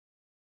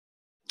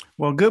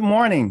Well, good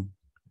morning.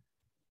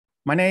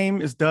 My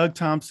name is Doug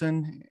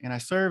Thompson, and I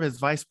serve as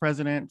Vice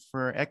President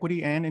for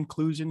Equity and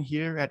Inclusion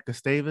here at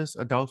Gustavus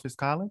Adolphus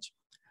College.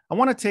 I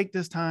want to take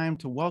this time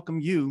to welcome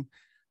you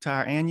to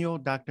our annual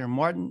Dr.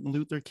 Martin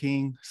Luther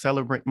King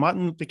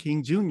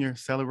Jr.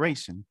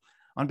 celebration.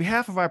 On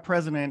behalf of our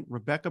President,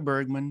 Rebecca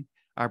Bergman,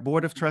 our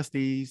Board of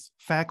Trustees,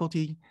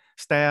 faculty,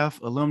 staff,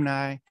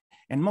 alumni,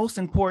 and most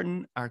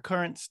important, our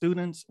current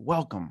students,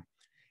 welcome.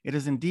 It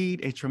is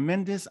indeed a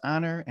tremendous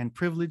honor and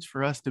privilege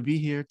for us to be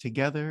here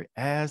together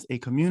as a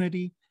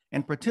community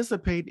and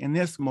participate in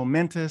this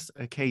momentous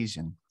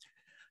occasion.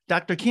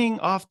 Dr. King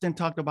often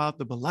talked about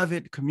the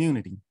beloved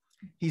community.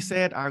 He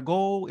said, our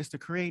goal is to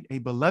create a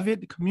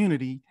beloved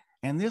community,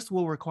 and this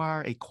will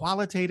require a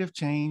qualitative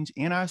change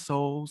in our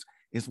souls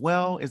as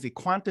well as a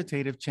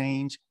quantitative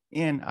change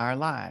in our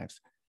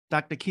lives.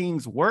 Dr.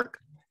 King's work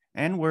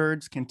and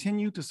words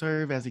continue to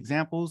serve as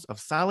examples of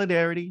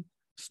solidarity,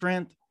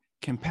 strength,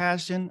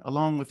 compassion,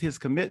 along with his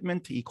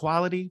commitment to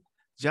equality,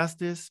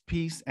 justice,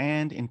 peace,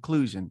 and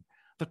inclusion.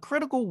 The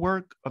critical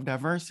work of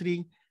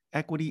diversity,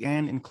 equity,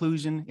 and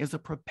inclusion is a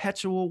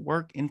perpetual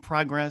work in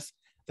progress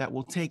that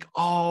will take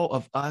all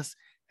of us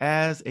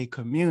as a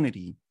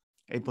community,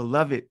 a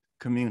beloved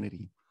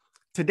community.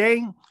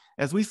 Today,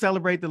 as we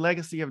celebrate the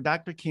legacy of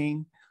Dr.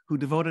 King, who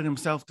devoted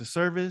himself to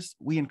service,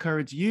 we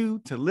encourage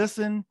you to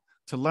listen,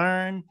 to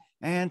learn,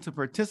 and to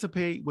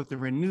participate with a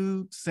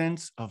renewed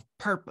sense of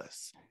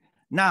purpose.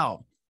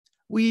 Now,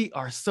 we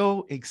are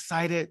so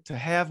excited to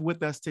have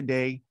with us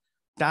today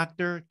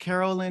Dr.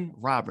 Carolyn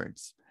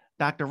Roberts.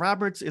 Dr.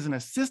 Roberts is an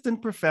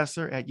assistant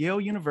professor at Yale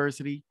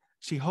University.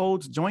 She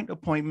holds joint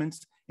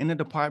appointments in the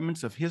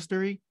departments of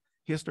history,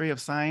 history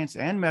of science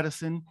and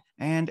medicine,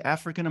 and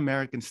African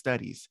American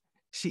studies.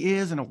 She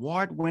is an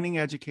award-winning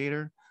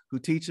educator who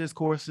teaches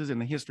courses in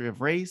the history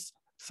of race,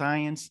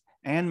 science,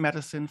 and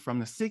medicine from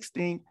the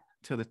 16th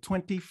to the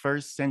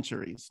 21st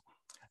centuries.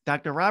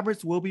 Dr.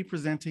 Roberts will be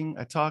presenting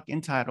a talk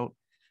entitled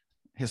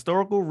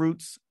Historical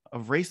Roots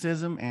of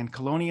Racism and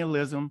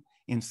Colonialism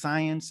in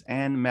Science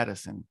and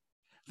Medicine.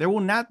 There will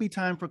not be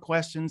time for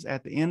questions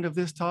at the end of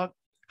this talk.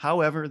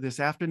 However, this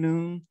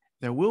afternoon,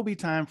 there will be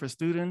time for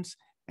students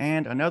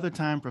and another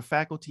time for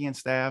faculty and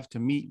staff to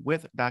meet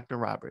with Dr.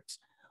 Roberts.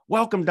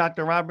 Welcome,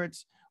 Dr.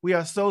 Roberts. We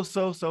are so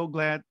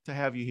glad to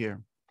have you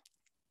here.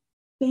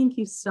 Thank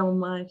you so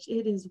much.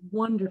 It is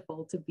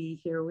wonderful to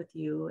be here with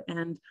you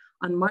and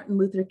on Martin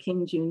Luther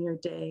King Jr.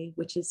 Day,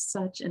 which is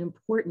such an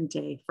important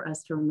day for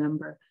us to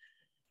remember.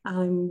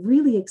 I'm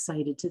really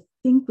excited to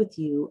think with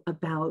you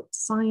about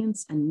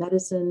science and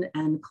medicine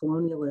and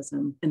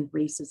colonialism and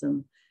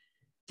racism.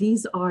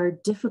 These are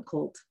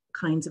difficult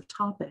kinds of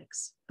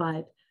topics,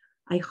 but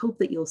I hope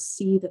that you'll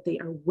see that they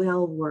are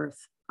well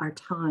worth our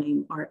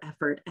time, our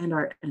effort, and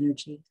our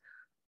energy.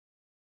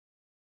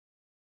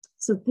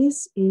 So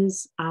this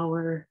is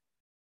our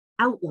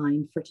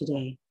outline for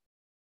today.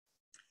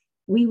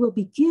 We will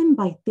begin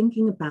by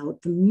thinking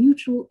about the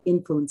mutual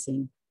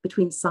influencing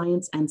between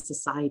science and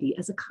society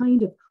as a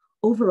kind of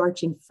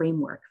overarching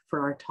framework for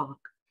our talk.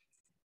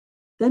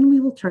 Then we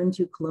will turn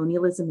to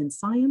colonialism in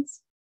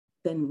science,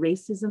 then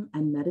racism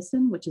and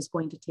medicine, which is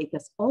going to take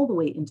us all the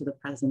way into the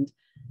present.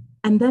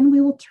 And then we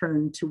will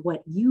turn to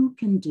what you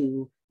can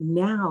do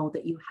now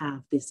that you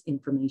have this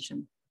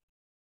information.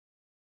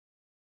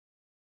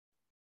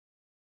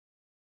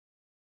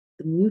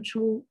 The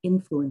mutual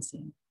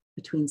influencing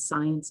between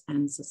science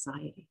and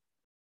society.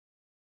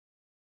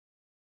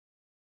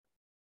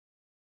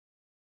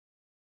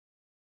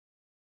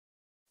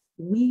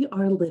 We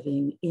are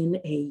living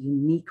in a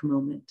unique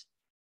moment.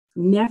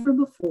 Never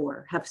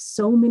before have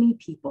so many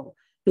people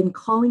been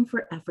calling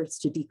for efforts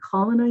to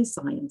decolonize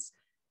science,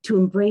 to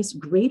embrace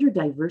greater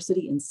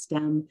diversity in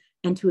STEM,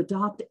 and to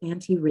adopt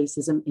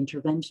anti-racism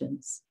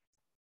interventions.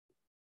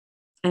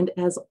 And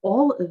as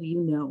all of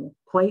you know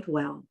quite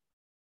well,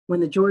 when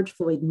the George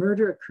Floyd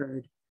murder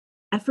occurred,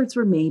 efforts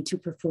were made to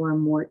perform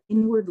more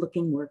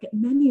inward-looking work at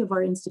many of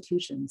our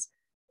institutions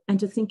and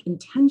to think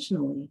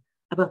intentionally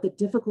about the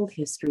difficult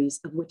histories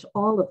of which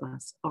all of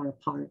us are a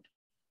part.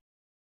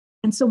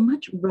 And so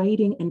much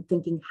writing and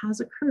thinking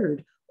has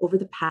occurred over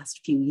the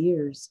past few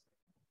years.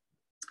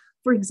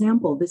 For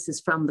example, this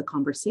is from The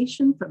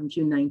Conversation from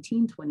June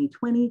 19,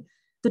 2020,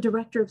 the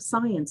director of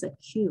science at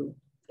Kew.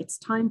 It's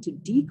time to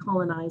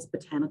decolonize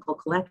botanical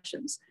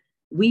collections.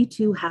 We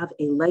too have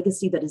a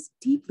legacy that is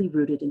deeply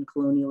rooted in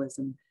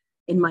colonialism.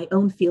 In my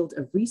own field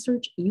of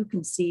research, you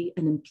can see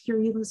an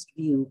imperialist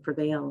view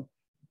prevail.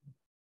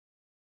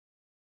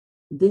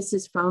 This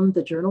is from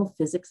the journal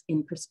Physics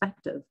in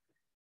Perspective,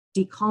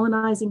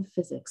 Decolonizing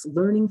Physics,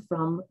 Learning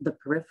from the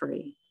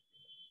Periphery.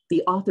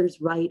 The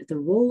authors write the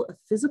role of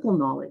physical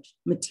knowledge,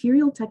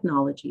 material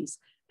technologies,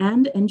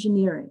 and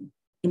engineering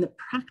in the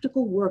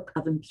practical work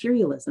of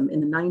imperialism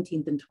in the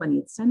 19th and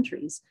 20th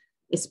centuries,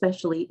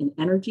 especially in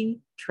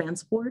energy,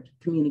 transport,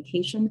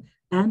 communication,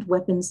 and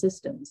weapon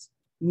systems,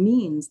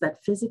 means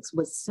that physics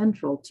was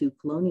central to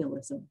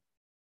colonialism.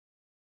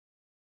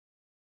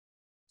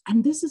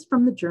 And this is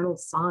from the journal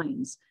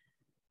Signs,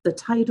 The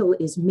title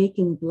is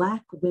Making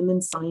Black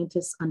Women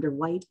Scientists Under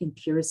White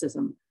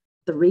Empiricism,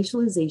 the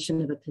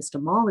Racialization of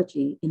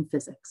Epistemology in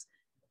Physics.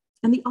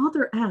 And the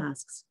author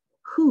asks,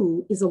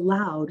 who is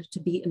allowed to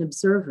be an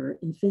observer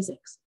in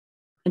physics?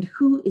 And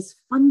who is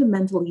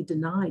fundamentally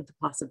denied the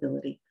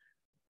possibility?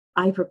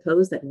 I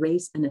propose that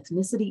race and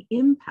ethnicity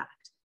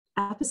impact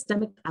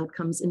epistemic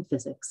outcomes in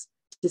physics,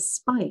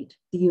 despite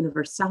the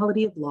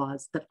universality of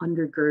laws that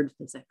undergird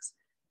physics.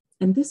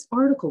 And this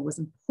article was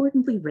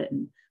importantly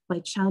written by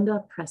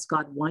Chanda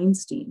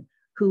Prescott-Weinstein,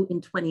 who in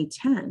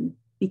 2010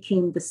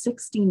 became the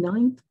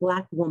 69th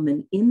Black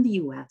woman in the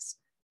US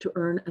to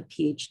earn a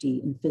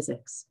PhD in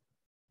physics.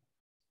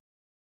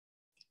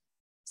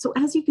 So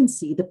as you can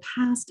see, the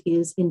past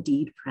is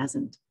indeed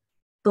present.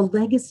 The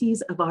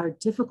legacies of our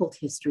difficult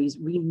histories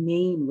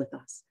remain with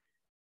us.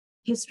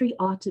 History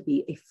ought to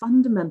be a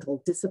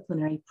fundamental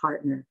disciplinary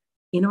partner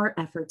in our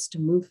efforts to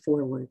move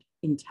forward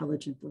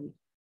intelligently.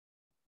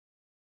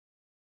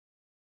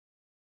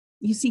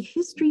 You see,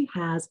 history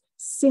has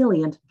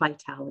salient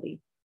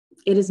vitality.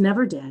 It is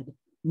never dead,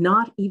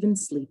 not even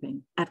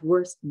sleeping, at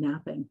worst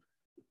napping.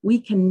 We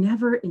can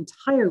never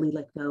entirely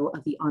let go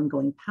of the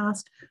ongoing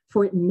past,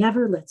 for it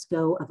never lets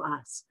go of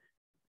us.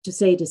 To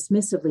say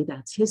dismissively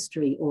that's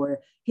history, or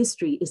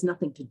history is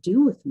nothing to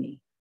do with me,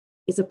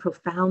 is a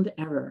profound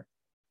error.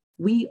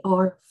 We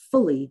are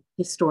fully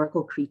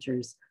historical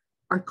creatures,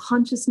 our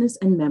consciousness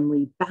and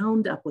memory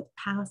bound up with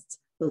pasts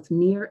both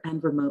near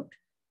and remote,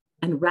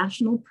 and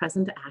rational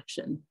present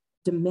action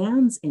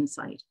demands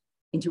insight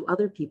into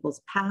other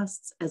people's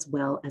pasts as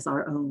well as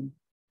our own.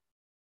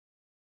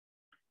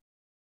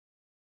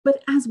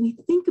 But as we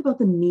think about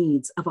the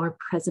needs of our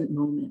present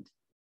moment,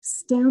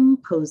 STEM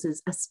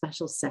poses a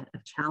special set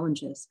of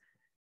challenges.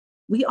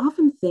 We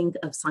often think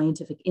of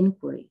scientific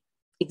inquiry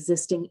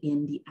existing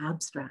in the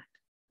abstract.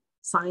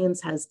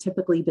 Science has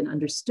typically been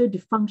understood to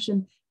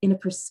function in a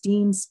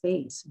pristine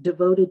space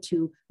devoted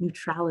to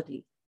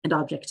neutrality and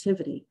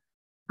objectivity,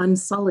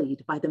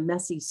 unsullied by the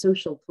messy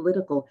social,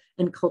 political,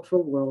 and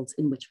cultural worlds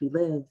in which we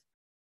live.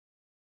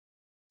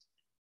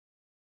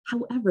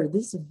 However,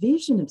 this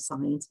vision of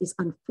science is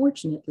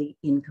unfortunately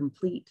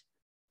incomplete.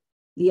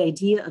 The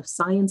idea of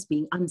science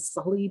being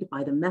unsullied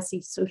by the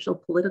messy social,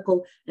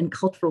 political, and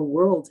cultural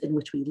worlds in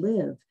which we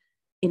live,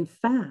 in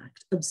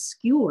fact,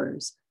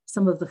 obscures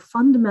some of the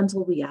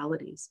fundamental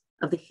realities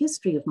of the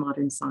history of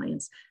modern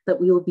science that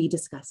we will be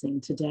discussing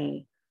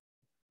today.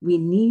 We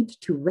need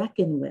to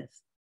reckon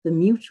with the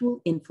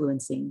mutual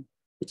influencing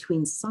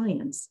between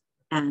science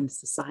and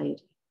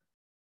society.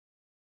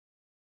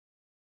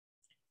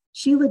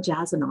 Sheila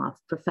Jasanoff,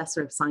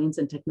 professor of science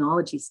and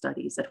technology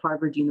studies at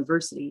Harvard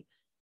University,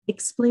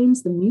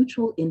 explains the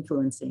mutual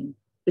influencing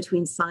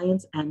between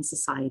science and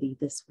society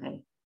this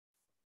way.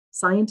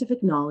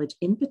 Scientific knowledge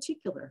in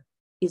particular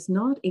is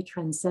not a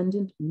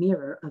transcendent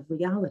mirror of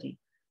reality.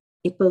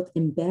 It both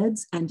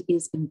embeds and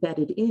is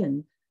embedded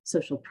in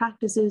social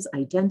practices,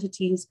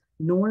 identities,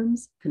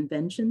 norms,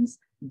 conventions,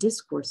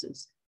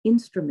 discourses,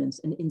 instruments,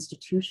 and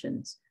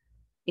institutions.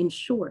 In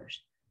short,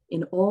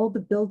 in all the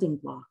building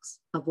blocks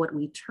of what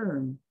we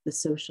term the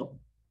social.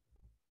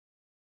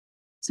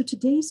 So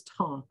today's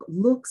talk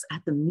looks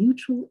at the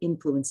mutual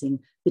influencing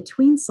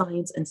between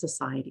science and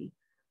society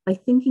by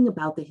thinking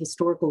about the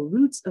historical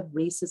roots of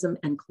racism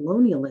and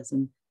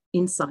colonialism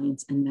in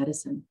science and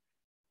medicine.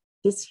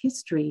 This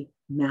history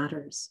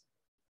matters.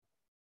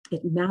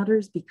 It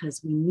matters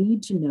because we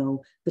need to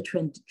know the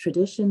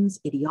traditions,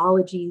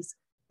 ideologies,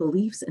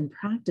 beliefs, and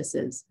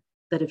practices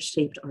that have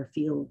shaped our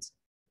fields.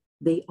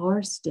 They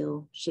are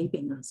still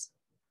shaping us,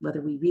 whether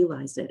we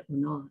realize it or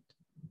not.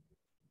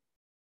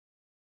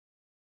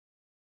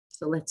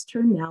 So let's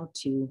turn now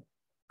to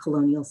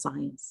colonial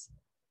science.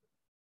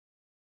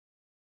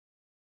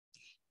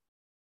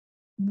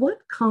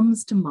 What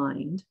comes to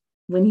mind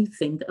when you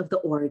think of the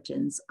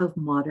origins of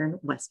modern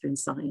Western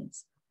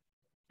science?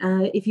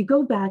 If you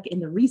go back in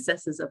the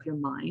recesses of your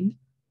mind,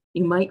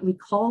 you might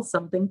recall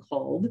something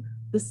called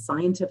the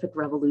scientific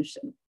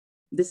revolution.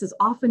 This is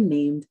often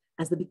named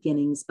as the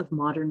beginnings of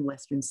modern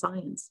Western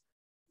science.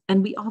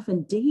 And we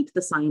often date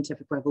the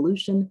scientific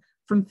revolution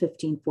from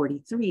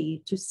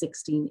 1543 to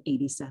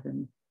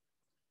 1687.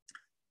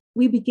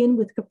 We begin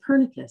with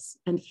Copernicus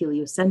and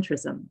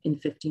heliocentrism in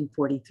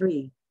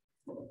 1543,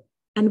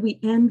 and we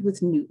end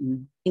with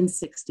Newton in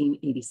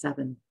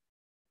 1687.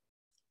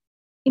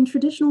 In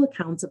traditional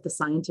accounts of the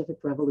scientific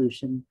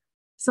revolution,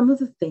 some of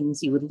the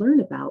things you would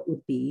learn about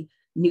would be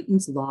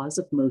Newton's laws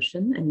of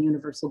motion and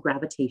universal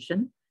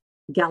gravitation,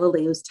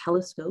 Galileo's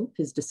telescope,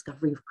 his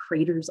discovery of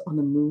craters on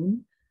the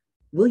moon,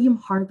 William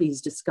Harvey's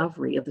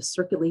discovery of the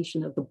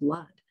circulation of the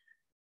blood,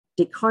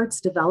 Descartes'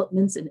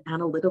 developments in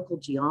analytical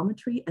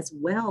geometry, as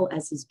well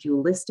as his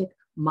dualistic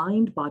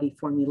mind-body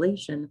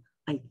formulation,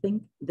 I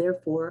think,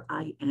 therefore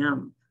I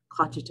am,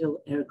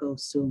 cogito ergo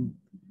sum.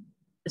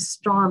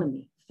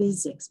 Astronomy,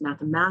 physics,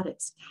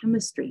 mathematics,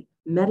 chemistry,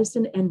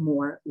 medicine, and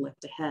more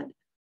leapt ahead.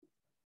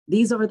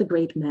 These are the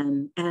great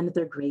men and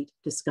their great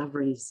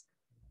discoveries.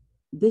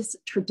 This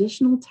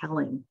traditional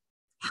telling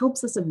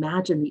helps us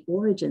imagine the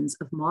origins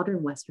of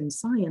modern Western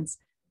science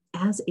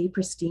as a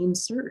pristine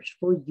search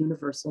for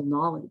universal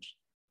knowledge.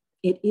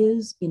 It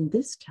is, in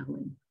this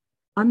telling,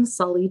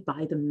 unsullied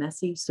by the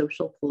messy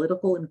social,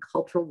 political, and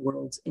cultural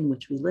worlds in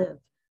which we live.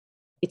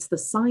 It's the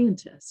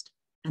scientist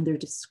and their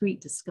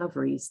discrete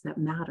discoveries that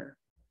matter.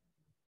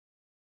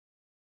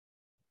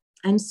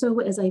 And so,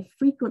 as I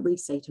frequently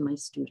say to my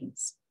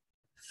students,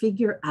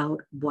 figure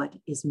out what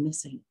is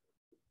missing.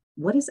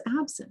 What is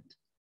absent?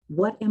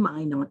 What am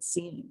I not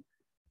seeing?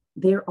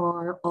 There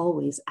are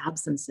always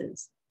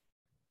absences,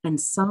 and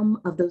some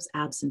of those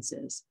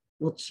absences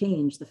will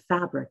change the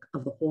fabric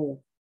of the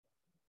whole.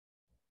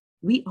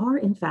 We are,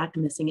 in fact,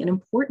 missing an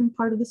important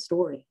part of the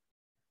story.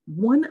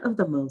 One of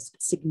the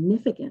most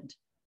significant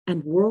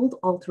and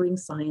world-altering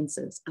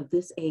sciences of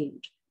this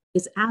age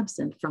is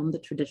absent from the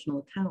traditional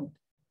account,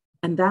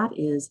 and that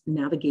is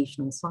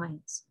navigational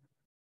science.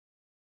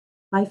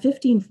 By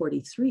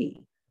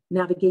 1543,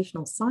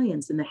 navigational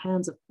science in the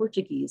hands of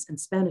Portuguese and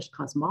Spanish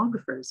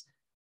cosmographers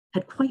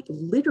had quite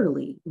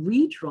literally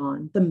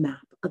redrawn the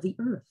map of the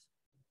Earth.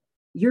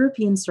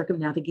 European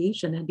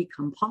circumnavigation had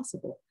become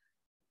possible.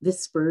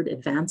 This spurred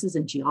advances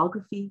in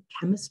geography,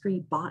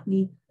 chemistry,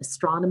 botany,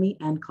 astronomy,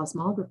 and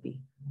cosmography.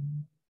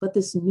 But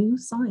this new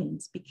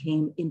science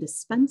became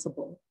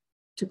indispensable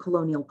to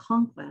colonial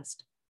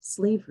conquest,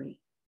 slavery,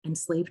 and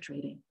slave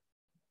trading.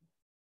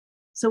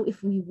 So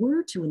if we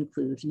were to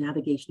include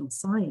navigational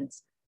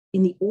science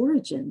in the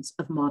origins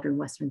of modern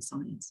Western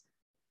science,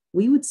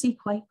 we would see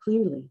quite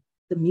clearly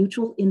the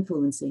mutual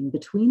influencing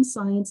between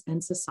science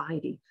and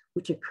society,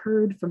 which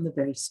occurred from the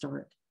very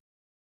start.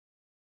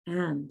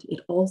 And it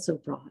also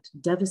brought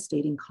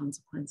devastating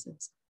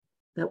consequences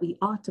that we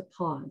ought to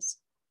pause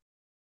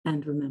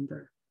and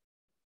remember.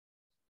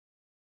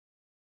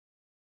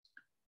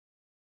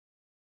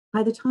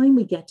 By the time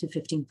we get to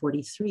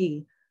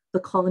 1543, the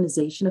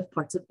colonization of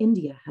parts of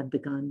India had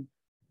begun.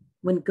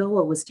 When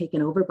Goa was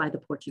taken over by the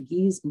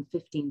Portuguese in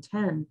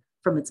 1510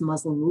 from its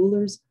Muslim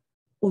rulers,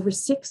 over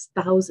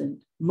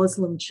 6,000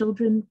 Muslim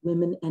children,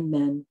 women, and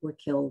men were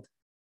killed,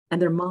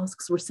 and their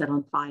mosques were set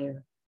on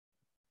fire.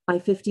 By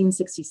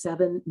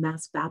 1567,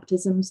 mass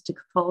baptisms to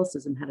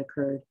Catholicism had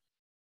occurred.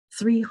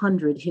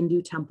 300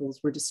 Hindu temples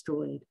were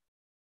destroyed.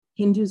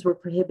 Hindus were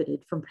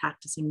prohibited from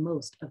practicing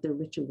most of their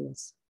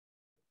rituals.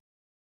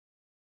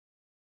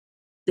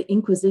 The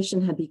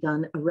Inquisition had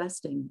begun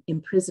arresting,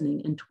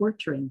 imprisoning, and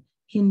torturing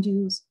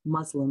Hindus,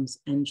 Muslims,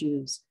 and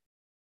Jews.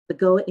 The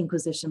Goa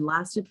Inquisition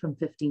lasted from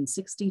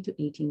 1560 to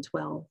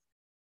 1812,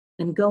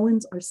 and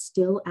Goans are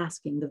still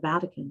asking the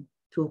Vatican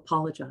to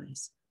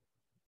apologize.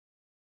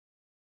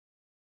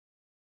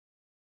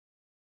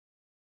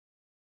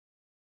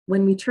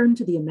 When we turn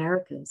to the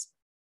Americas,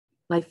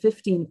 by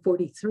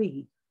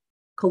 1543,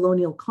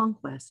 colonial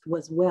conquest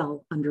was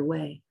well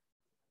underway.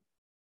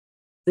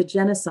 The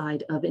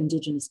genocide of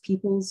indigenous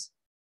peoples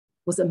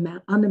was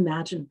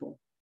unimaginable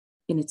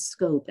in its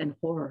scope and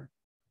horror.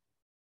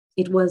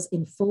 It was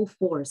in full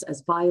force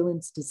as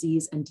violence,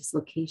 disease, and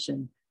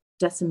dislocation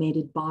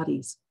decimated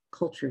bodies,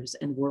 cultures,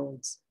 and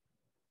worlds.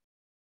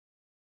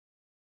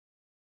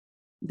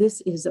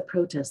 This is a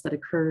protest that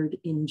occurred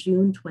in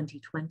June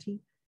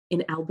 2020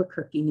 in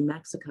Albuquerque, New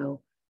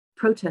Mexico,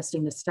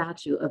 protesting the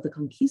statue of the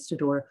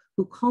conquistador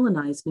who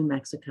colonized New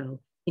Mexico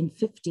in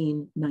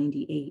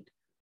 1598.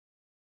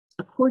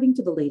 According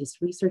to the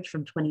latest research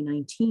from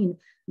 2019,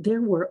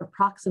 there were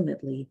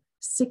approximately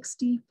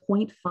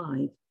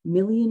 60.5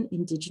 million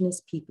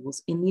indigenous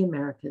peoples in the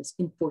Americas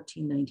in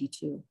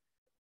 1492.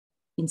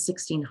 In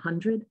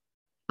 1600,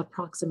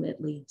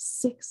 approximately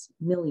 6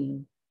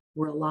 million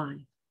were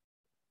alive.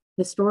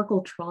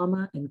 Historical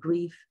trauma and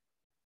grief,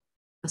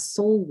 a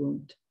soul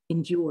wound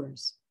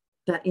endures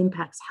that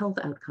impacts health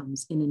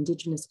outcomes in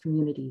indigenous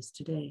communities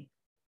today.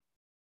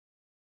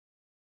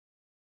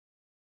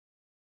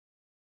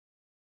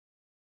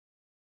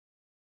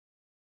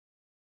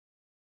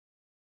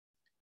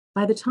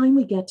 By the time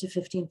we get to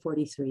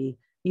 1543,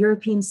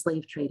 European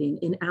slave trading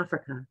in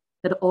Africa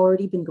had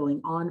already been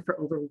going on for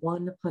over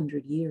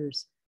 100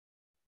 years.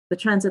 The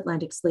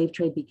transatlantic slave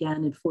trade began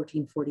in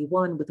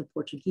 1441 with the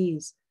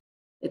Portuguese.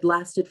 It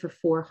lasted for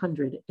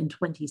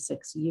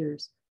 426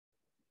 years.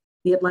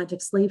 The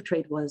Atlantic slave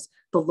trade was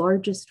the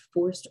largest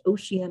forced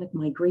oceanic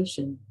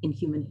migration in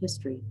human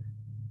history.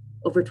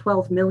 Over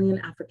 12 million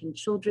African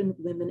children,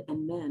 women,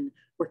 and men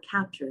were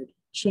captured,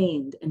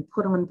 chained, and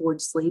put on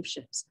board slave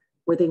ships,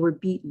 where they were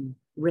beaten,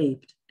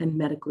 raped, and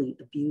medically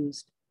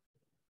abused.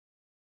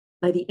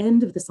 By the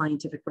end of the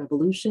scientific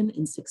revolution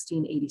in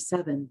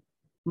 1687,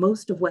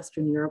 most of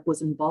Western Europe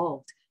was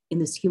involved in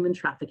this human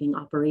trafficking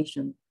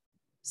operation.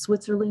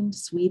 Switzerland,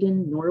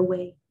 Sweden,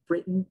 Norway,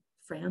 Britain,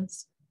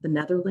 France, the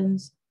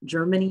Netherlands,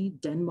 Germany,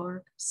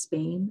 Denmark,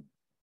 Spain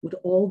would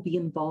all be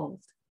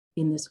involved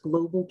in this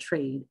global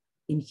trade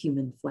in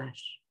human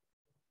flesh.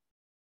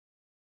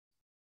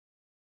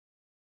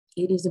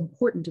 It is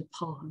important to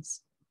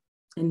pause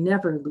and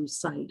never lose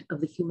sight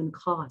of the human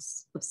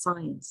costs of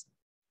science,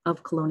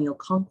 of colonial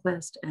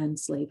conquest and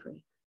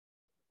slavery,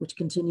 which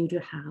continue to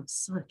have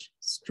such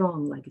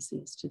strong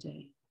legacies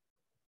today.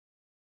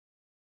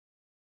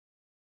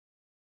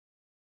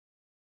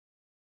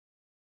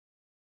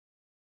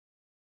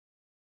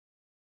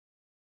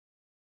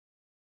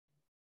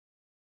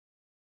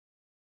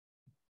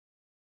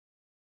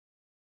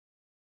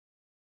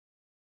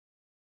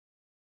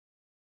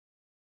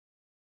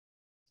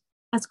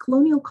 As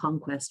colonial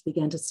conquest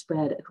began to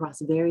spread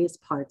across various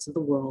parts of the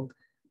world,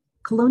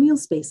 colonial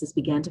spaces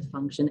began to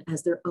function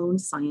as their own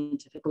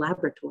scientific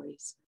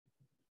laboratories.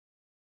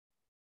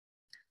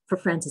 For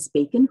Francis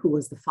Bacon, who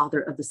was the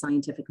father of the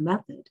scientific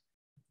method,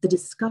 the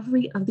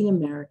discovery of the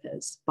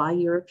Americas by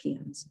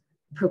Europeans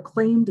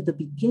proclaimed the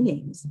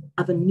beginnings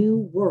of a new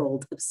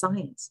world of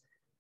science,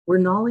 where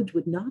knowledge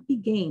would not be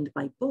gained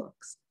by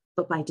books,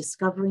 but by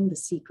discovering the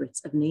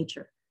secrets of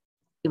nature.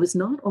 It was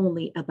not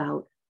only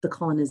about the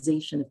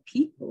colonization of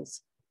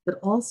peoples, but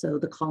also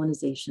the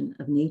colonization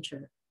of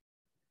nature.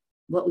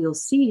 What we'll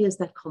see is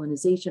that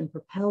colonization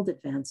propelled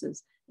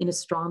advances in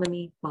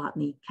astronomy,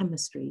 botany,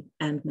 chemistry,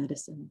 and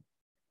medicine.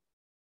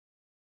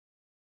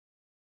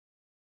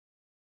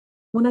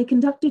 When I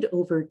conducted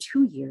over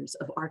 2 years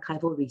of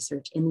archival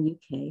research in the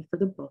UK for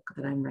the book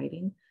that I'm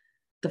writing,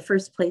 the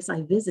first place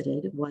I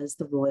visited was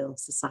the Royal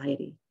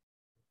Society.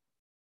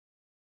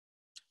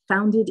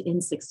 Founded in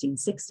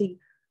 1660,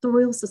 the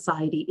Royal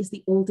Society is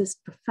the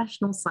oldest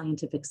professional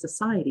scientific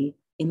society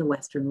in the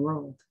Western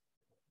world.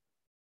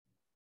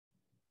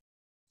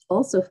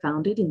 Also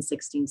founded in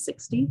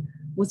 1660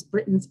 was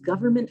Britain's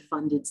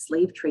government-funded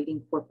slave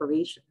trading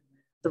corporation,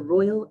 the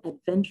Royal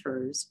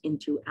Adventurers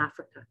into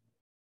Africa.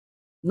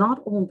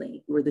 Not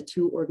only were the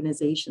two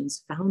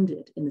organizations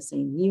founded in the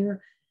same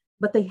year,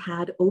 but they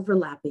had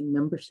overlapping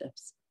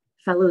memberships.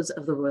 Fellows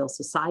of the Royal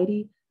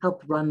Society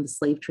helped run the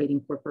slave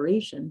trading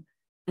corporation,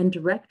 and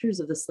directors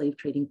of the slave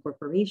trading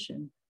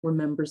corporation were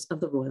members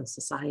of the Royal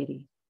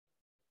Society.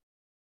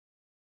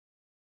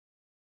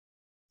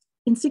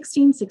 In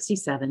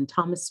 1667,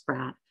 Thomas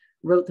Sprat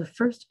wrote the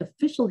first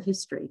official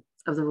history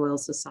of the Royal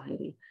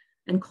Society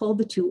and called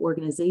the two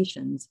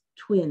organizations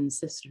twin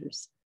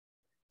sisters.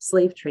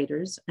 Slave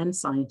traders and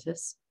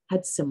scientists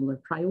had similar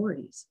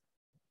priorities.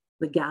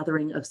 The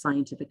gathering of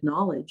scientific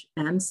knowledge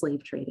and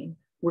slave trading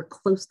were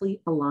closely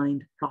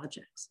aligned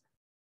projects.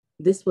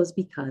 This was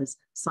because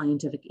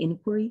scientific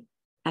inquiry,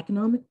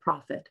 economic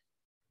profit,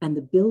 and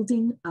the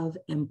building of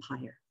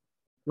empire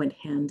went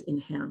hand in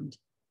hand.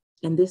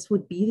 And this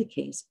would be the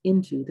case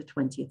into the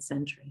 20th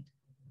century.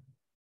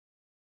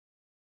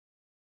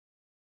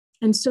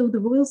 And so the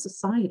Royal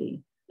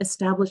Society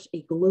established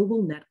a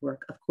global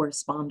network of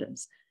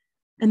correspondence,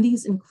 and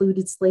these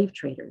included slave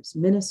traders,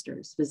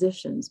 ministers,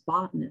 physicians,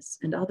 botanists,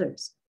 and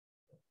others.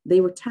 They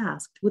were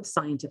tasked with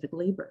scientific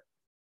labor.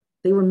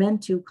 They were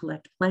meant to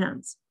collect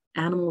plants,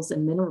 animals,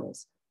 and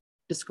minerals,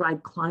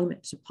 describe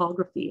climate,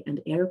 topography, and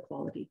air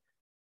quality,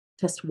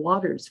 test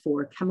waters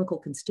for chemical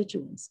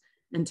constituents,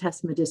 and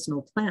test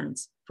medicinal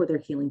plants for their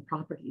healing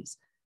properties.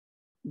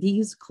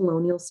 These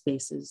colonial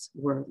spaces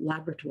were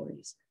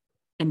laboratories,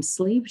 and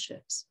slave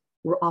ships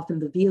were often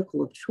the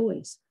vehicle of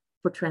choice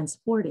for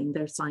transporting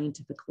their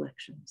scientific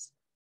collections.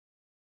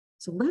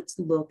 So let's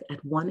look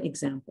at one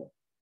example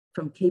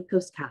from Cape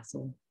Coast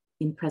Castle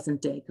in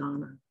present-day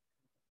Ghana.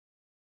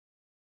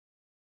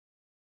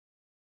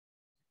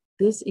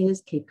 This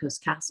is Cape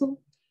Coast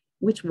Castle,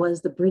 which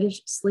was the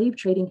British slave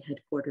trading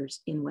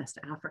headquarters in West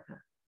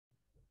Africa.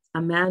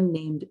 A man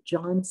named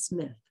John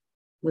Smith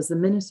was the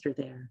minister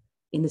there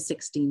in the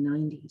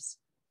 1690s.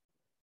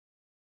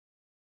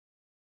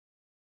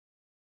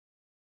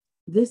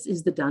 This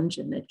is the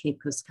dungeon at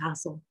Cape Coast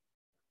Castle.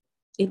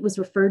 It was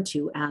referred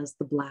to as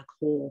the Black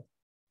Hole.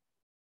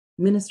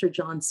 Minister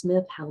John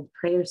Smith held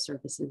prayer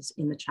services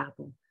in the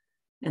chapel,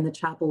 and the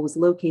chapel was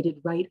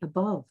located right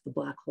above the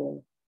Black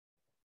Hole.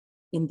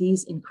 In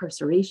these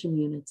incarceration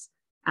units,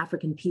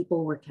 African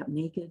people were kept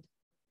naked.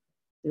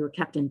 They were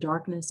kept in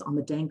darkness on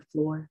the dank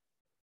floor.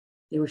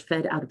 They were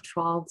fed out of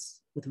troughs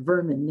with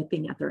vermin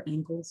nipping at their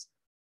ankles.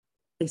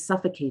 They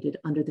suffocated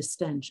under the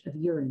stench of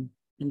urine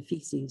and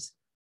feces.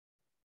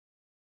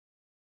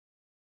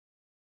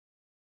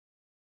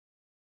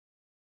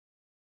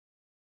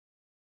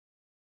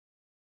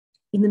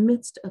 In the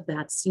midst of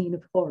that scene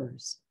of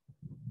horrors,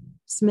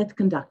 Smith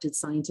conducted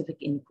scientific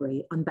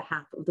inquiry on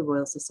behalf of the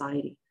Royal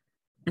Society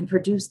and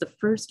produced the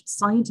first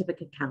scientific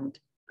account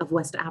of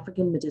West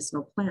African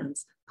medicinal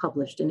plants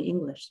published in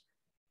English.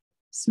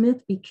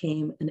 Smith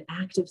became an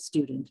active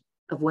student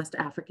of West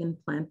African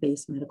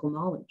plant-based medical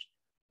knowledge.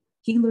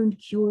 He learned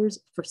cures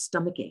for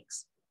stomach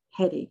aches,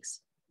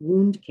 headaches,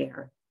 wound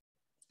care,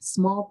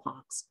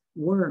 smallpox,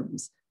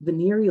 worms,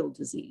 venereal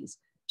disease,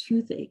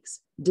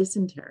 toothaches,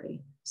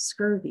 dysentery,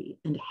 scurvy,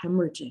 and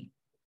hemorrhaging.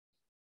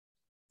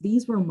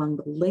 These were among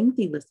the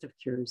lengthy list of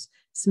cures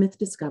Smith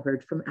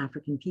discovered from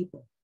African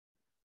people.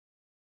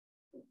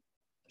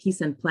 He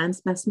sent plant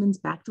specimens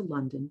back to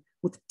London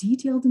with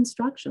detailed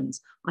instructions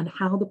on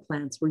how the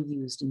plants were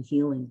used in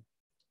healing.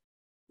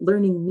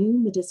 Learning new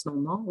medicinal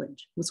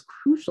knowledge was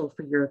crucial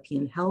for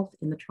European health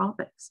in the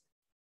tropics,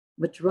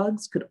 but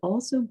drugs could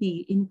also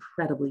be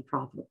incredibly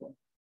profitable.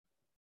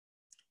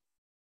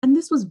 And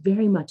this was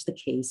very much the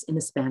case in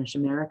the Spanish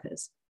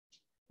Americas.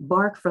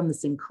 Bark from the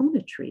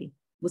cinchona tree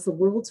was the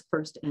world's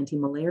first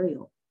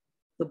anti-malarial.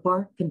 The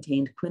bark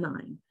contained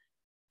quinine.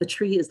 The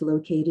tree is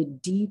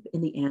located deep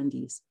in the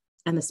Andes,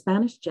 and the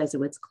Spanish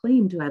Jesuits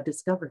claim to have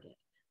discovered it.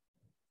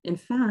 In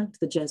fact,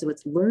 the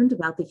Jesuits learned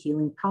about the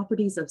healing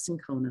properties of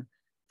cinchona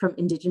from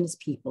indigenous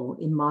people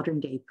in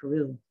modern-day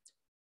Peru.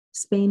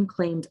 Spain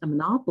claimed a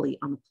monopoly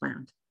on the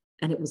plant,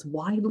 and it was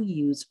widely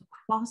used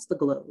across the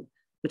globe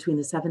between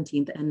the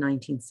 17th and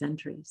 19th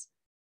centuries.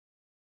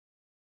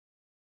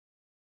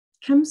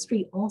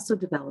 Chemistry also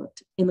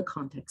developed in the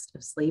context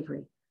of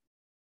slavery.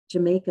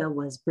 Jamaica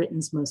was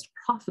Britain's most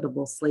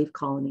profitable slave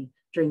colony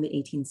during the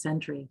 18th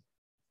century,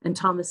 and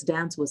Thomas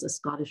Dance was a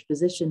Scottish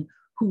physician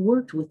who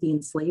worked with the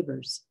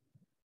enslavers.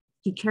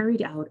 He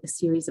carried out a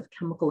series of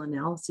chemical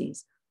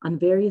analyses on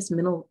various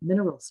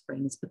mineral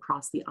springs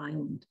across the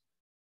island.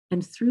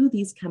 And through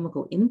these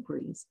chemical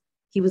inquiries,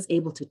 he was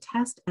able to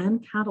test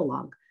and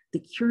catalog the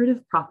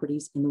curative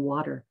properties in the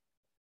water.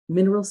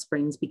 Mineral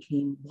springs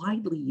became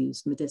widely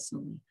used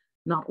medicinally,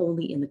 not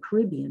only in the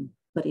Caribbean,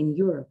 but in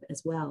Europe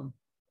as well.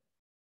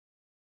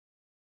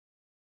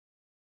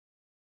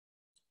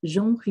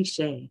 Jean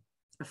Richet,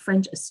 a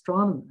French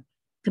astronomer,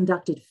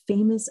 conducted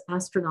famous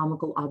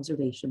astronomical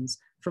observations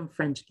from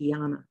French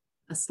Guiana,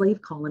 a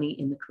slave colony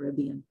in the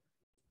Caribbean.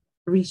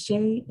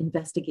 Richet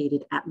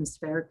investigated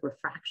atmospheric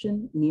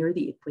refraction near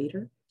the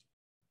equator.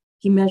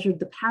 He measured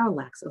the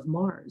parallax of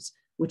Mars,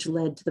 which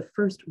led to the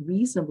first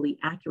reasonably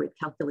accurate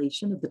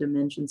calculation of the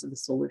dimensions of the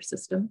solar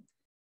system.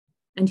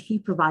 And he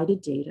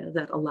provided data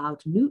that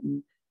allowed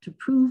Newton to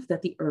prove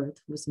that the Earth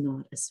was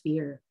not a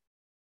sphere.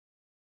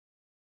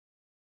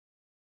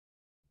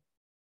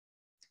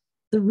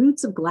 The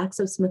roots of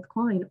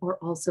GlaxoSmithKline are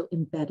also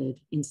embedded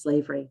in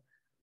slavery.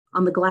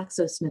 On the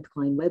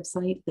GlaxoSmithKline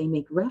website, they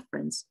make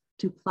reference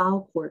to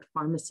Ploughport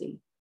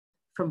Pharmacy.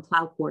 From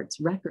Ploughport's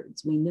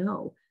records, we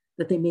know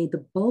that they made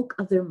the bulk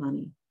of their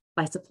money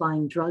by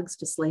supplying drugs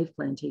to slave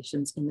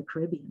plantations in the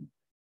Caribbean.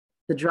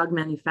 The drug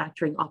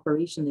manufacturing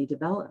operation they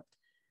developed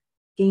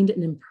gained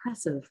an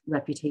impressive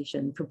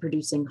reputation for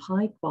producing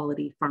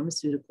high-quality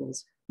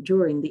pharmaceuticals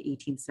during the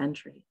 18th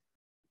century.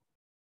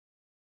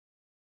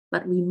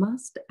 But we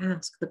must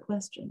ask the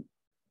question,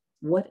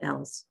 what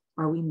else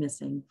are we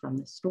missing from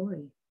this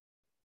story?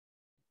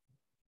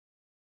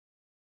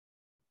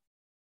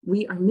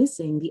 We are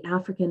missing the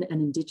African and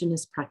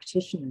indigenous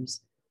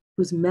practitioners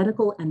whose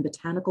medical and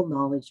botanical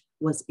knowledge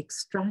was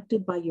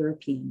extracted by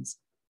Europeans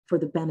for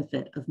the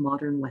benefit of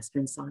modern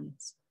Western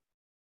science.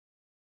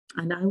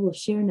 And I will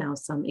share now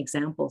some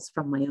examples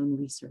from my own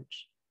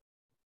research.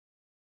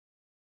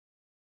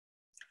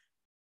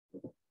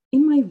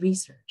 In my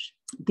research,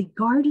 the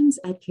gardens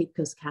at Cape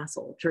Coast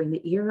Castle during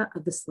the era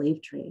of the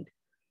slave trade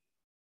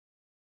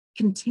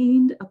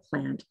contained a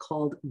plant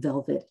called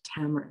velvet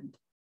tamarind.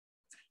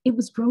 It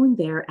was growing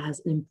there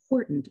as an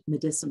important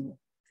medicinal.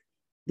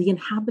 The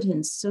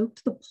inhabitants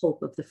soaked the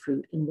pulp of the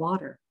fruit in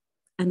water,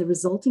 and the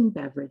resulting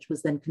beverage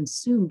was then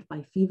consumed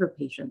by fever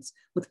patients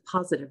with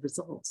positive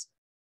results.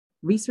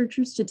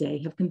 Researchers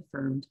today have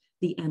confirmed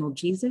the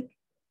analgesic,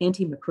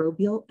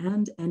 antimicrobial,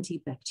 and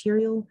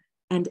antibacterial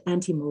and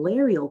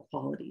antimalarial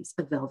qualities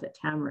of velvet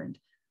tamarind,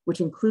 which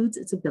includes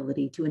its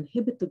ability to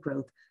inhibit the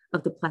growth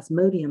of the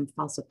Plasmodium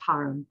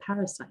falciparum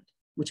parasite,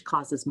 which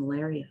causes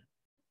malaria.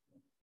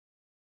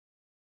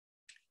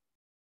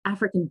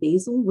 African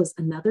basil was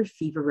another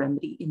fever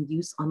remedy in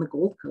use on the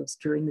Gold Coast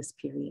during this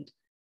period.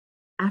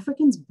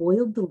 Africans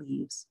boiled the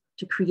leaves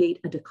to create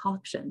a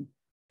decoction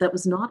that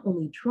was not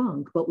only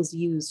drunk, but was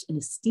used in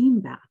a steam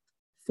bath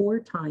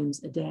 4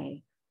 times a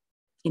day.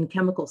 In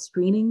chemical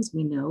screenings,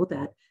 we know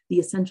that the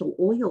essential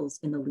oils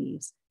in the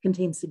leaves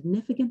contain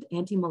significant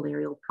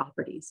antimalarial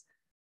properties.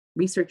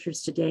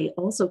 Researchers today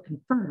also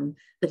confirm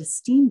that a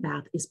steam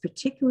bath is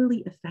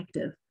particularly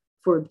effective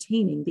for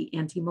obtaining the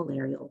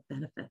antimalarial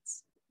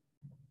benefits.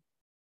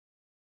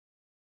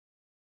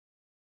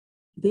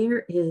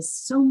 There is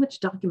so much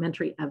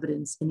documentary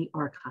evidence in the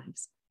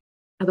archives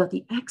about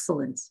the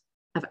excellence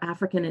of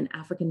African and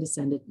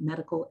African-descended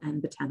medical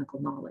and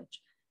botanical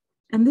knowledge.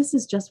 And this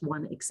is just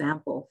one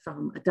example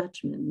from a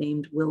Dutchman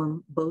named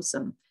Willem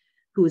Bosom,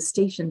 who was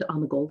stationed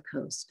on the Gold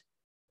Coast.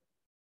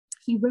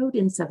 He wrote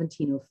in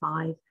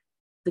 1705,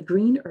 "The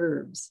green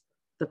herbs,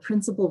 the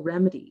principal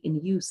remedy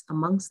in use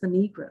amongst the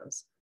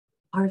Negroes,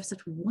 are of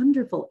such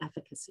wonderful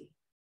efficacy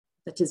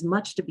that 'tis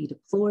much to be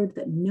deplored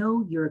that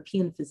no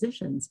European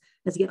physicians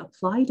has yet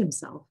applied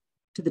himself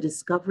to the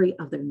discovery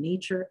of their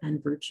nature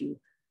and virtue.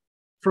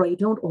 For I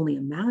don't only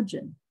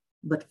imagine,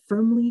 but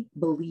firmly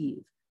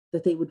believe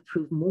that they would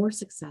prove more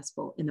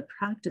successful in the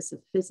practice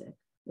of physic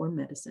or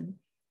medicine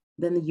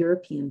than the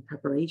European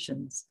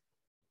preparations."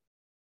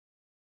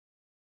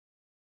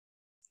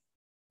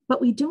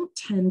 But we don't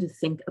tend to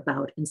think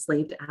about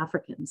enslaved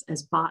Africans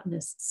as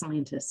botanists,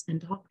 scientists, and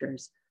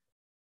doctors.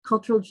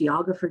 Cultural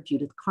geographer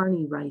Judith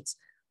Carney writes,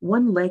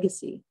 "One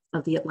legacy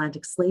of the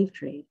Atlantic slave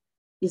trade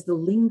is the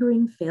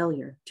lingering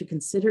failure to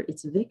consider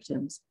its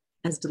victims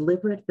as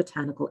deliberate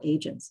botanical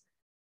agents.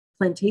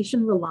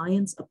 Plantation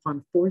reliance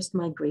upon forced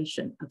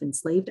migration of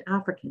enslaved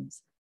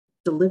Africans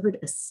delivered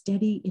a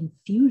steady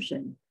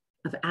infusion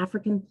of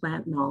African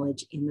plant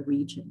knowledge in the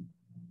region."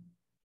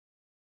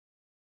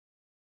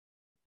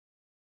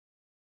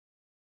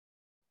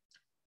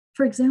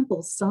 For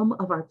example, some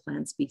of our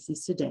plant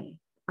species today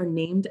are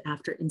named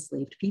after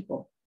enslaved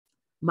people.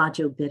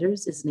 Majo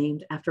bitters is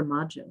named after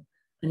Majo,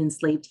 an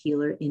enslaved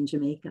healer in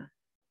Jamaica.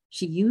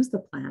 She used the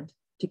plant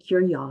to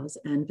cure yaws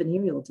and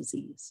venereal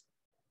disease.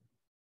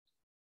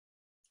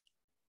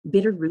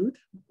 Bitter root,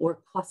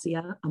 or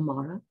Quassia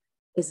amara,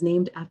 is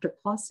named after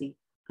Quassi,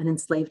 an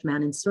enslaved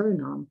man in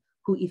Suriname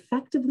who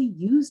effectively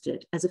used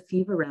it as a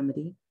fever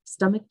remedy,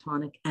 stomach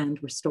tonic,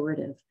 and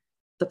restorative.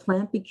 The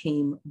plant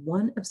became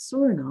one of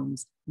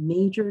Suriname's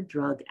major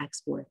drug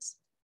exports.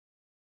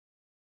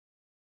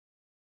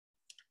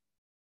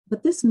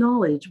 But this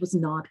knowledge was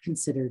not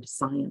considered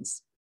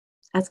science.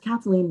 As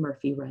Kathleen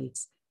Murphy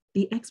writes,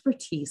 the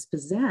expertise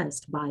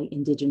possessed by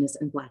Indigenous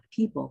and Black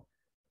people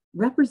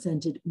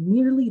represented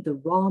merely the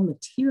raw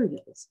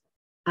materials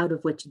out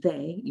of which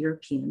they,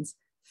 Europeans,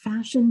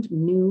 fashioned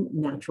new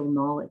natural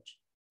knowledge.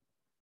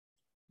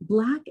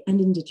 Black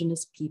and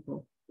Indigenous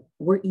people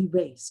were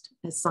erased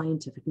as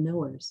scientific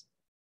knowers.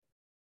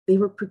 They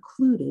were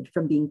precluded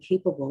from being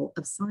capable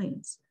of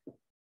science.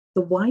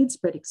 The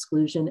widespread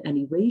exclusion and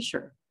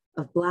erasure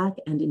of Black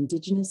and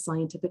Indigenous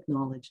scientific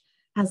knowledge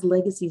has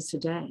legacies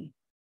today.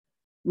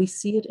 We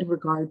see it in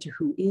regard to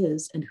who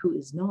is and who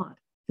is not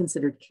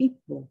considered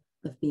capable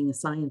of being a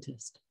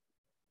scientist.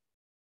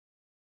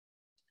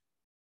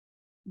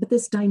 But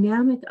this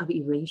dynamic of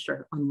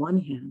erasure on one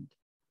hand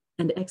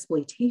and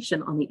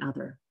exploitation on the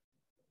other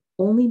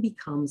only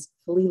becomes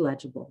fully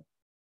legible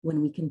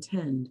when we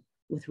contend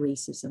with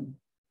racism.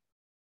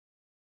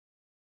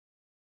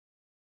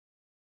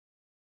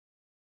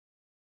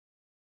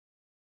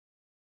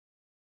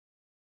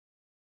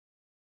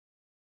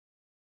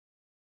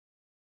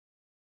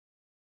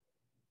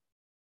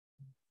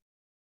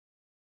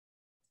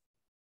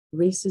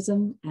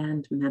 Racism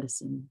and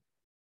medicine.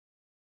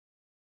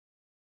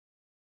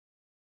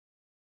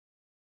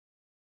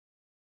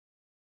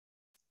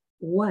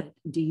 What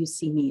do you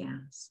see me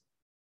as?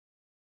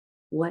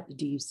 What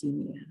do you see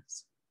me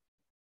as?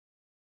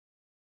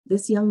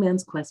 This young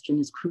man's question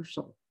is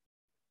crucial.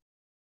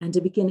 And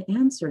to begin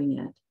answering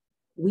it,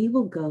 we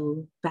will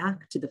go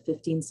back to the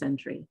 15th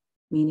century,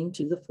 meaning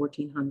to the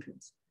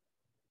 1400s.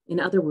 In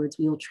other words,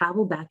 we will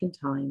travel back in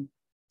time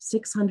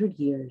 600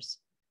 years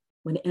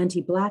when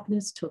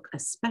anti-Blackness took a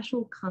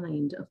special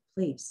kind of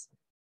place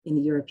in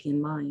the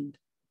European mind.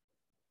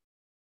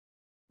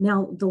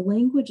 Now, the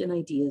language and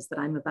ideas that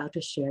I'm about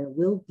to share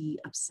will be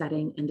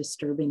upsetting and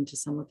disturbing to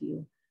some of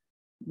you,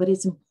 but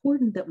it's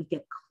important that we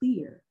get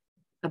clear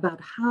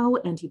about how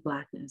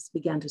anti-Blackness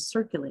began to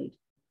circulate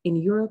in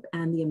Europe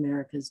and the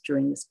Americas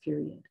during this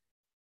period.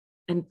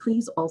 And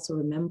please also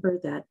remember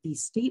that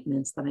these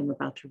statements that I'm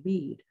about to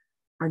read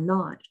are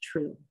not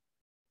true.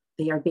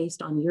 They are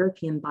based on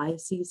European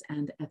biases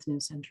and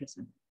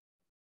ethnocentrism.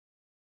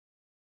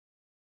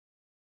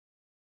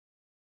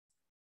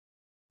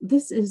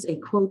 This is a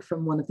quote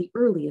from one of the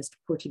earliest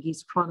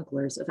Portuguese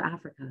chroniclers of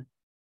Africa.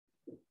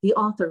 The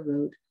author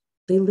wrote,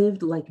 "They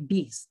lived like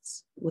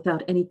beasts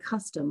without any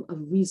custom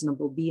of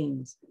reasonable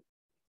beings.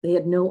 They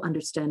had no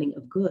understanding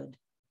of good,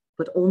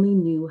 but only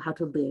knew how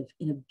to live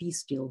in a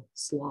bestial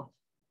sloth."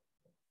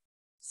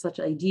 Such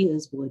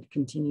ideas would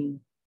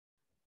continue.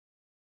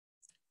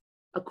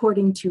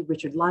 According to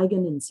Richard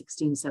Ligon in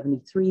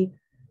 1673,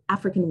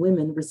 African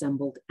women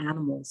resembled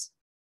animals.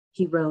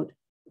 He wrote,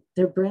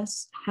 "Their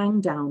breasts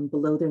hang down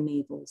below their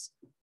navels,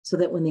 so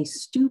that when they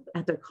stoop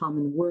at their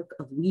common work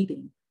of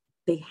weeding,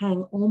 they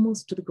hang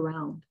almost to the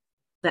ground,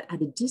 that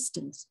at a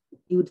distance,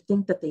 you would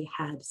think that they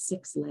had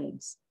 6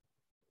 legs.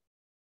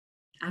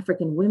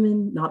 African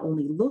women not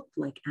only looked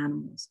like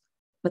animals,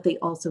 but they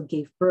also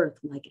gave birth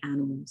like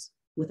animals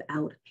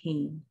without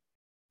pain."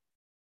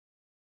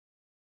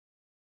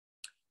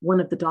 One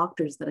of the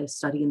doctors that I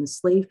study in the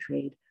slave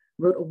trade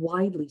wrote a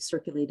widely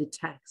circulated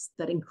text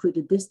that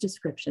included this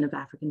description of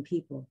African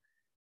people.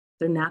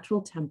 "Their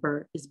natural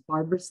temper is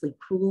barbarously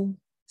cruel,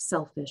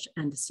 selfish,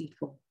 and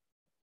deceitful.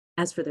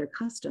 As for their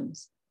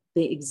customs,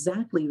 they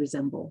exactly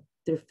resemble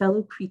their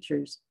fellow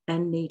creatures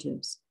and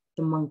natives,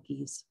 the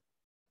monkeys."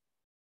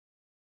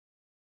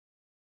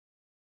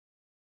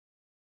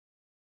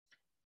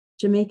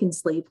 Jamaican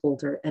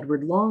slaveholder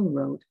Edward Long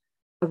wrote,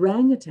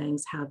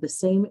 "Orangutans have the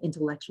same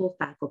intellectual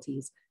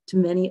faculties to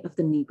many of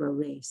the Negro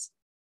race.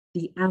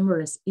 The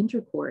amorous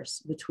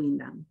intercourse between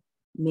them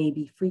may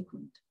be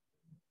frequent."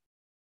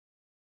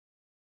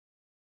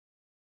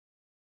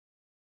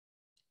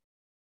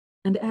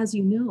 And as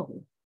you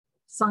know,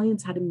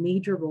 science had a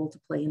major role to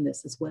play in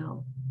this as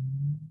well.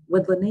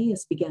 When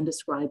Linnaeus began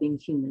describing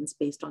humans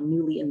based on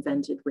newly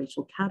invented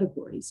racial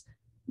categories,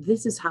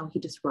 this is how he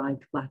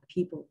described Black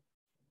people: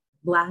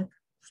 black,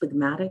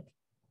 phlegmatic,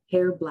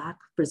 hair black,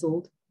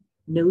 frizzled,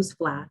 nose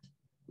flat,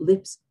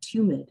 lips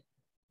tumid,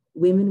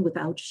 women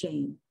without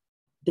shame.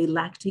 They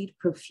lactate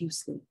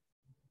profusely,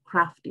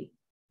 crafty,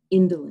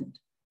 indolent,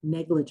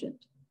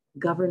 negligent,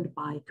 governed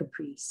by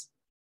caprice.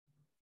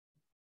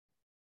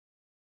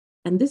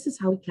 And this is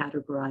how he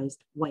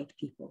categorized white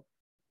people: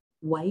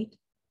 white,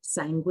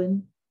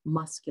 sanguine,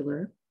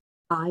 muscular,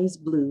 eyes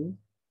blue,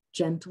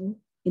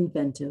 gentle,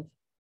 inventive,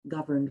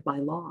 governed by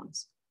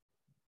laws.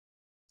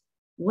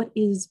 What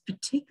is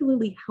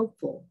particularly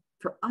helpful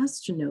for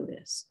us to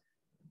notice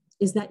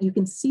is that you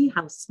can see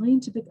how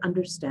scientific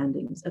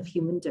understandings of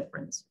human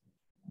difference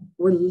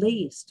were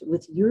laced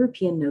with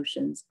European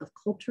notions of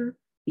culture,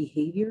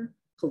 behavior,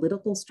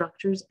 political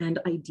structures, and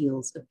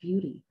ideals of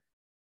beauty.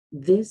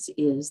 This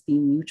is the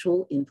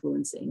mutual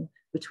influencing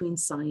between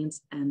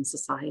science and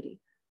society.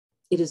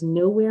 It is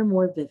nowhere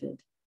more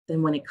vivid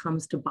than when it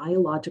comes to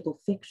biological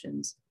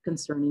fictions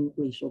concerning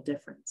racial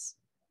difference.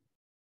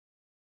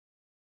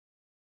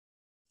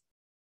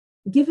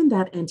 Given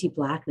that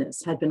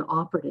anti-Blackness had been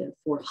operative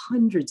for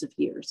hundreds of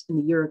years in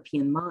the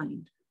European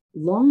mind,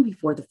 long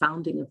before the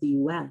founding of the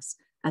US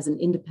as an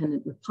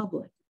independent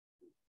republic,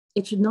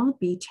 it should not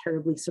be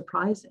terribly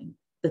surprising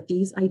that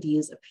these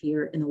ideas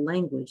appear in the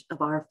language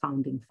of our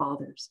founding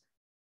fathers.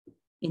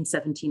 In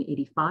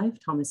 1785,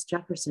 Thomas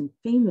Jefferson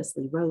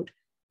famously wrote,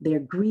 "Their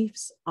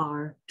griefs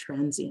are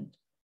transient."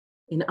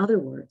 In other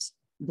words,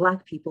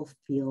 Black people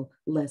feel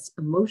less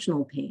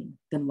emotional pain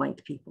than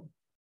white people,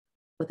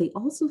 but they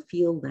also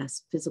feel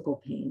less physical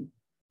pain.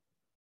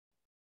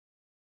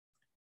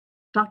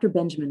 Dr.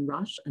 Benjamin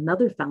Rush,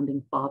 another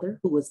founding father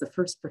who was the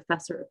first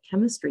professor of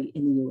chemistry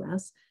in the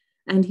US,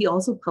 and he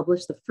also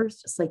published the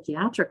first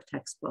psychiatric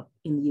textbook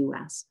in the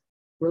US,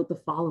 wrote the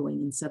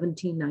following in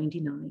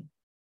 1799.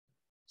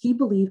 He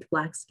believed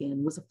Black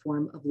skin was a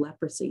form of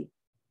leprosy,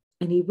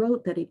 and he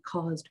wrote that it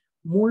caused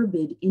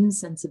morbid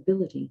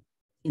insensibility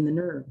in the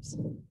nerves,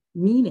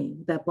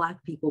 meaning that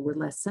Black people were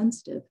less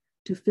sensitive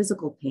to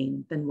physical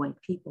pain than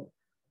white people.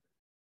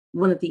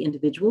 One of the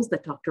individuals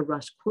that Dr.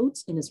 Rush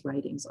quotes in his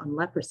writings on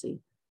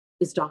leprosy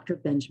is Dr.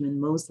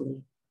 Benjamin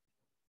Moseley.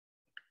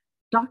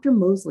 Dr.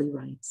 Moseley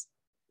writes,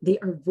 "They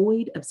are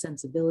void of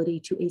sensibility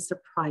to a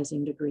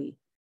surprising degree.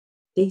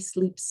 They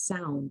sleep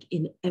sound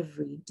in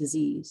every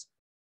disease,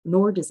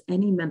 nor does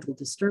any mental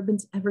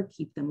disturbance ever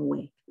keep them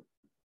awake.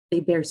 They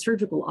bear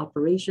surgical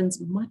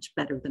operations much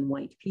better than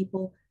white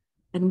people,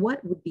 and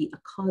what would be a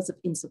cause of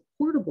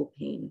insupportable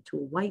pain to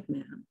a white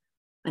man,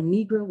 a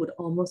Negro would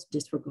almost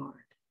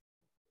disregard."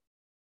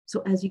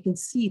 So as you can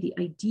see, the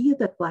idea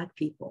that Black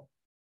people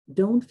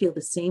don't feel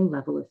the same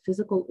level of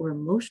physical or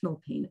emotional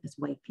pain as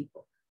white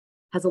people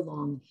has a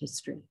long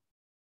history.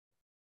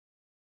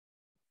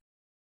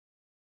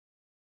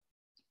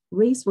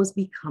 Race was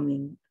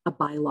becoming a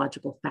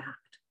biological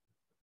fact.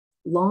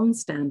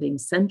 Long-standing,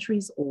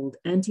 centuries-old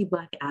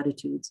anti-Black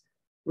attitudes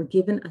were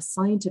given a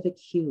scientific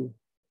hue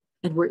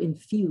and were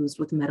infused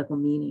with medical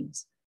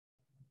meanings.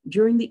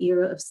 During the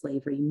era of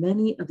slavery,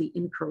 many of the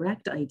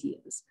incorrect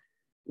ideas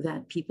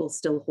that people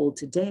still hold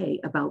today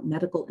about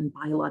medical and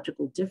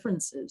biological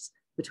differences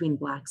between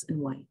Blacks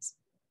and whites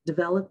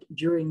developed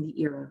during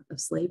the era of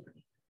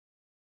slavery.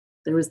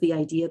 There was the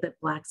idea that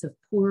Blacks have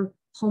poor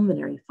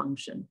pulmonary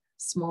function,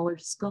 smaller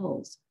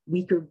skulls,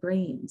 weaker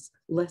brains,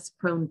 less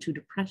prone to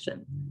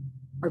depression,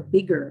 are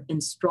bigger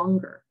and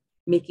stronger,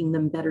 making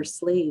them better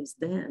slaves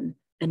then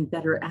and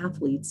better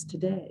athletes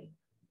today.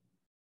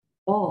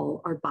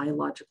 All are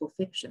biological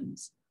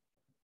fictions.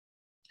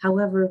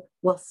 However,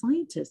 while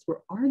scientists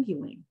were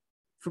arguing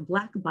for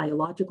Black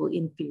biological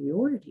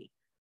inferiority,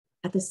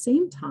 at the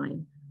same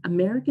time,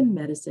 American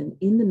medicine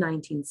in the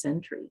 19th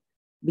century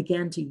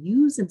began to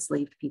use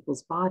enslaved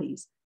people's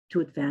bodies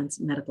to advance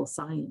medical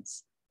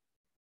science.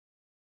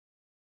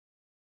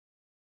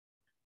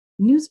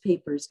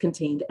 Newspapers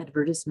contained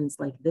advertisements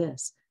like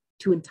this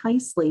to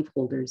entice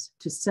slaveholders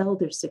to sell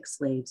their sick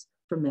slaves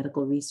for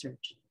medical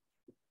research.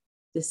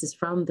 This is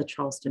from the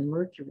Charleston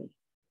Mercury.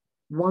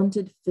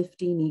 Wanted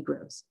 50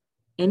 Negroes.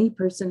 Any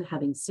person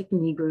having sick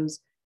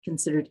Negroes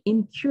considered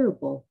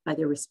incurable by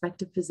their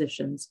respective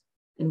physicians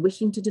and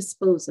wishing to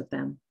dispose of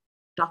them,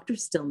 Dr.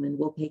 Stillman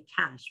will pay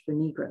cash for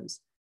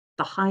Negroes.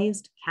 The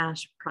highest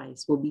cash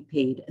price will be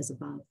paid as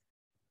above.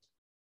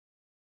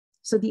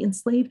 So the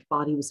enslaved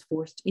body was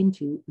forced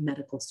into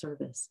medical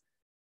service.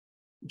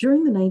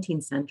 During the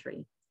 19th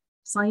century,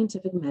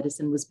 scientific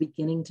medicine was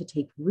beginning to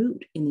take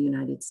root in the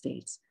United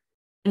States,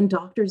 and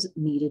doctors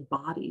needed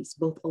bodies,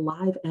 both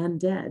alive and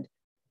dead,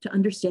 to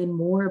understand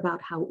more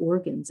about how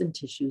organs and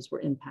tissues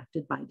were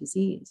impacted by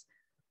disease.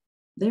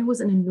 There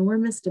was an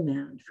enormous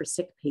demand for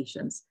sick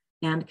patients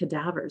and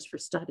cadavers for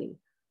study.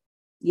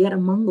 Yet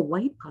among the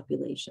white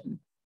population,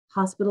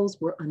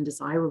 hospitals were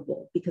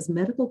undesirable because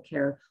medical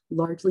care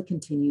largely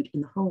continued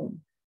in the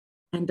home,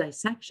 and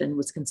dissection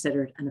was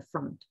considered an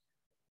affront.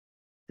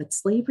 But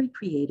slavery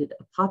created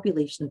a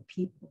population of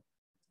people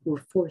who were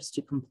forced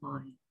to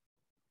comply.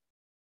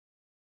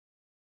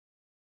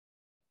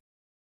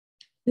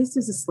 This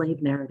is a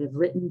slave narrative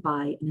written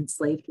by an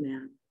enslaved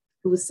man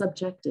who was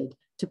subjected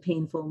to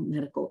painful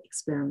medical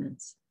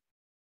experiments.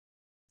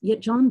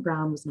 Yet John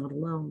Brown was not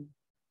alone.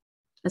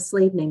 A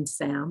slave named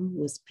Sam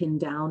was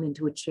pinned down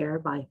into a chair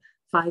by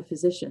 5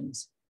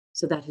 physicians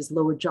so that his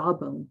lower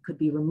jawbone could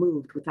be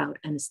removed without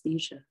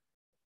anesthesia.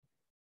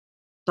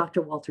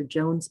 Dr. Walter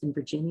Jones in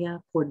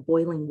Virginia poured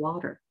boiling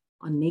water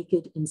on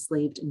naked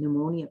enslaved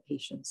pneumonia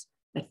patients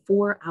at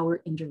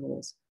 4-hour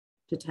intervals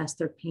to test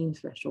their pain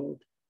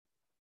threshold.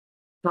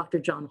 Dr.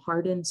 John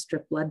Hardin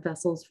stripped blood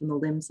vessels from the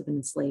limbs of an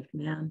enslaved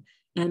man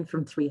and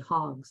from 3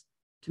 hogs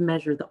to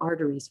measure the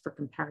arteries for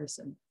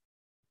comparison.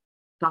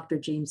 Dr.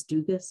 James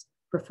Dugas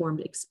performed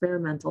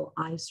experimental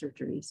eye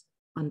surgeries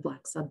on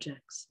Black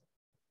subjects.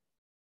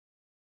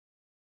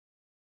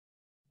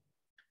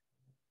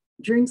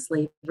 During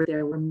slavery,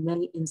 there were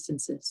many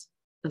instances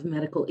of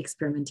medical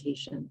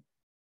experimentation,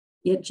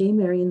 yet J.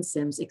 Marion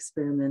Sims'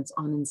 experiments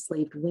on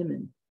enslaved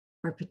women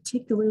are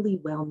particularly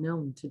well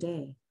known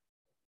today.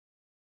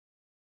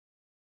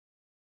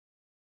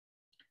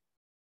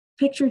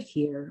 Pictured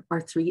here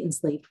are three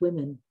enslaved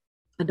women,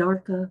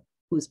 Anarcha,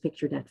 who is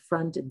pictured at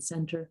front and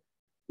center,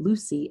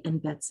 Lucy,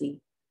 and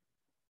Betsy.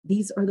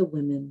 These are the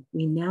women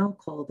we now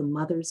call the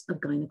mothers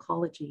of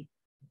gynecology.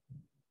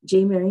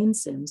 J. Marion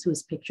Sims, who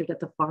is pictured at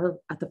the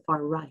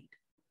far right,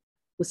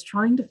 was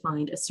trying to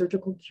find a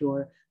surgical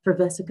cure for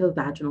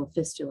vesicovaginal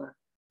fistula,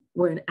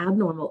 where an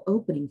abnormal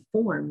opening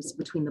forms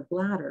between the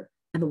bladder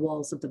and the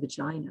walls of the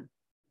vagina.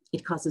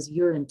 It causes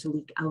urine to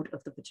leak out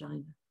of the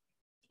vagina.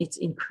 It's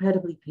an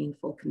incredibly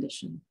painful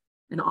condition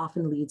and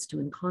often leads to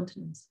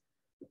incontinence.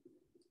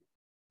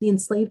 The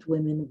enslaved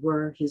women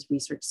were his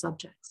research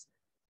subjects.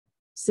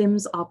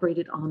 Sims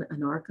operated on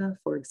Anarcha,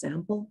 for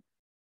example,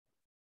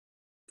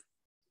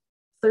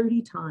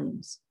 30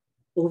 times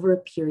over a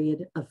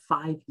period of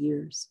 5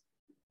 years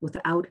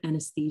without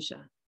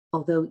anesthesia,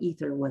 although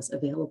ether was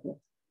available.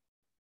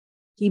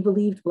 He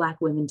believed Black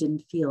women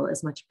didn't feel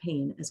as much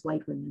pain as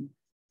white women.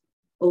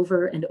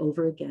 Over and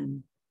over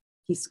again,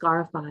 he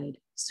scarified,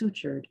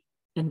 sutured,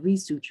 and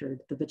resutured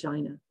the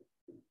vagina.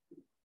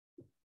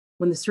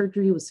 When the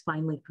surgery was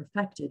finally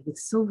perfected with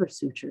silver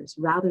sutures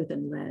rather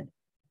than lead,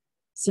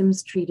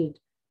 Sims treated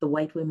the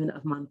white women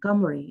of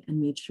Montgomery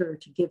and made sure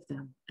to give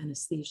them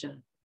anesthesia.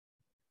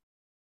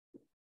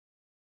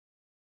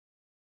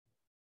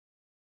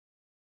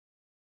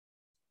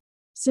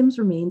 Sims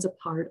remains a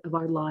part of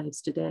our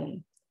lives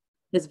today.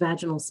 His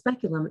vaginal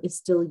speculum is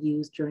still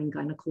used during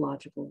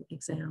gynecological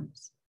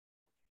exams.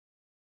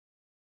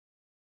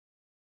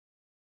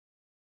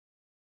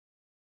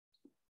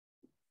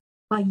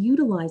 By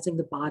utilizing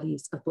the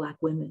bodies of Black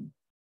women,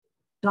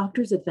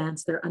 doctors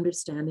advanced their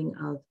understanding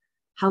of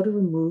how to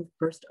remove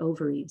burst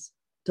ovaries,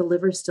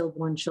 deliver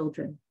stillborn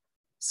children,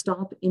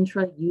 stop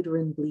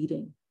intrauterine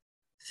bleeding,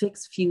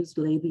 fix fused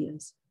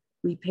labias,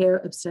 repair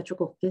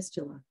obstetrical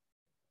fistula,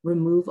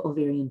 remove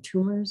ovarian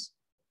tumors.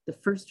 The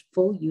first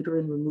full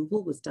uterine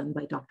removal was done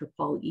by Dr.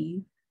 Paul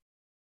Eve.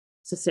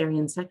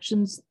 Cesarean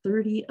sections,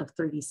 30 of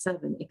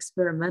 37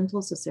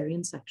 experimental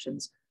cesarean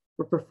sections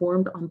were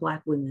performed on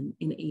Black women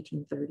in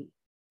 1830.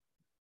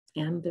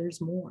 And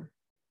there's more.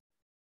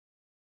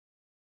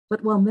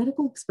 But while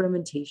medical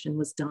experimentation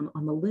was done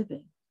on the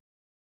living,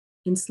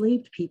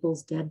 enslaved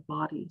people's dead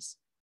bodies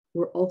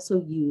were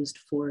also used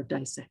for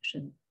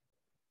dissection.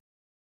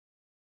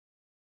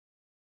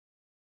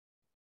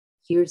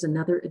 Here's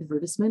another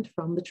advertisement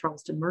from the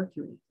Charleston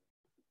Mercury.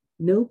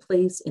 No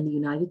place in the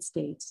United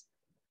States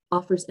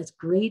offers as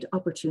great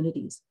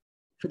opportunities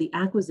for the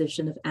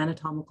acquisition of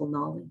anatomical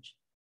knowledge,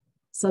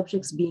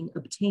 subjects being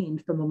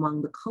obtained from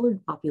among the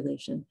colored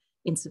population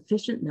in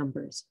sufficient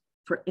numbers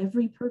for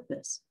every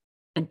purpose,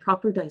 and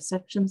proper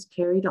dissections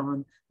carried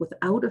on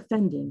without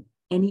offending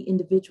any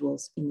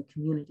individuals in the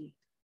community.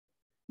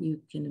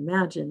 You can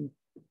imagine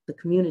the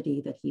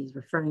community that he's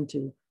referring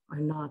to are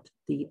not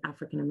the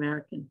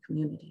African-American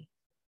community.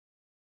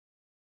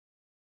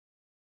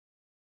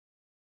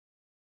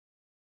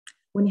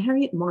 When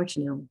Harriet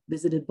Martineau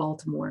visited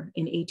Baltimore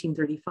in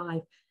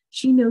 1835,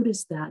 she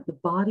noticed that the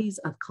bodies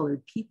of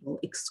colored people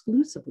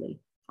exclusively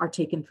are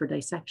taken for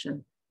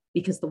dissection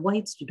because the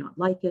whites do not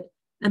like it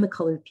and the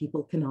colored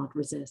people cannot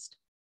resist.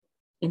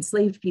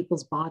 Enslaved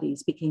people's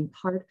bodies became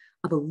part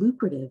of a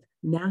lucrative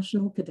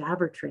national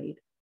cadaver trade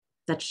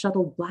that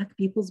shuttled Black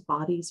people's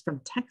bodies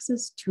from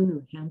Texas to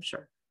New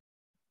Hampshire.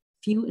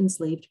 Few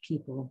enslaved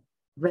people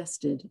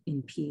rested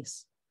in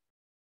peace.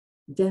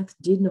 Death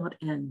did not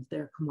end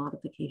their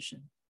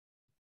commodification.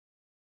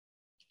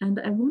 And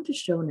I want to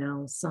show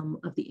now some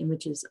of the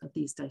images of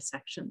these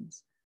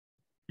dissections.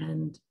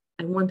 And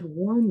I want to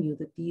warn you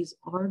that these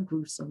are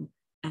gruesome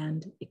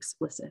and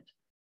explicit.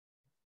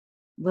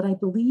 But I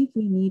believe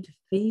we need to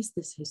face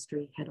this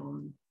history head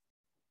on,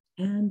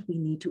 and we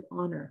need to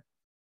honor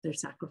their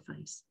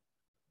sacrifice.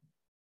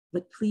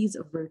 But please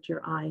avert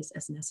your eyes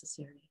as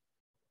necessary.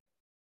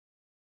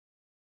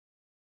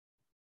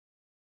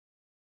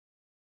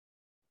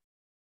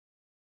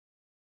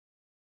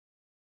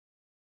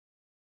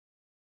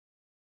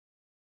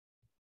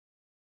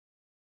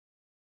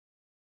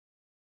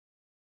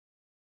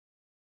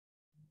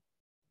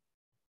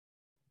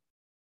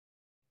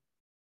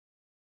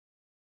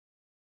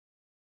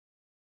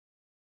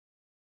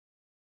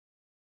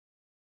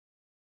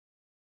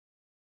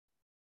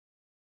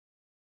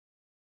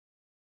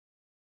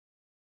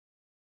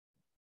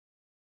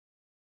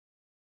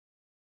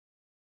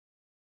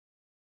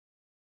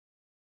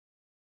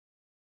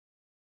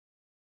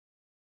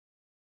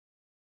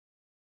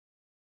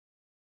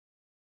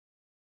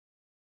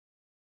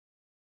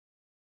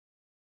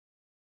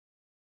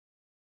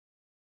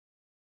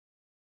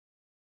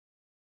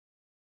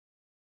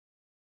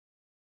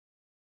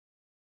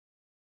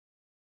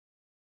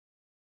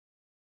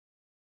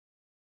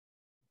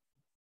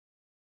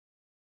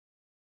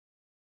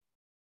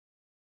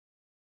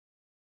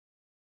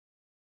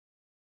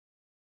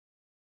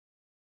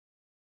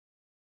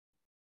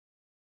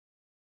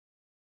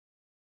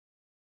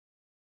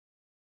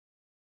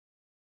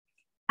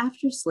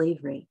 After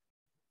slavery,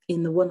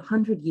 in the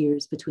 100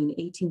 years between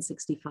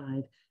 1865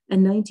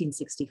 and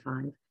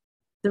 1965,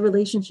 the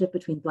relationship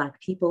between Black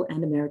people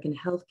and American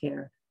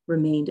healthcare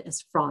remained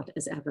as fraught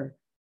as ever.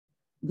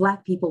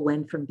 Black people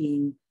went from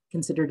being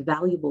considered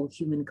valuable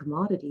human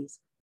commodities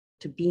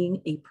to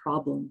being a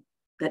problem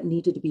that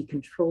needed to be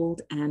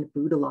controlled and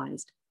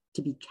brutalized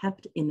to be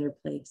kept in their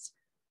place.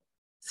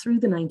 Through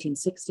the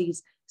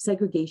 1960s,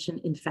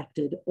 segregation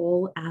infected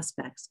all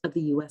aspects of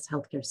the US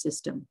healthcare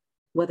system,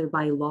 whether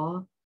by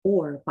law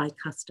or by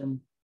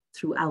custom,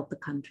 throughout the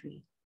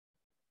country.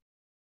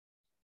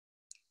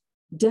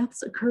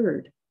 Deaths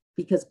occurred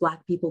because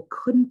Black people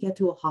couldn't get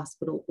to a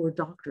hospital or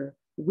doctor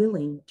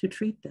willing to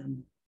treat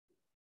them.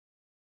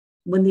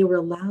 When they were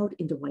allowed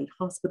into white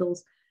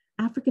hospitals,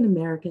 African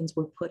Americans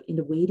were put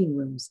into waiting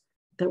rooms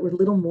that were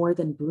little more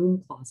than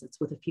broom closets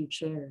with a few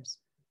chairs.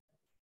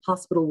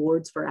 Hospital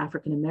wards for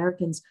African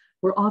Americans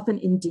were often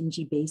in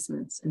dingy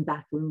basements and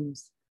back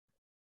rooms.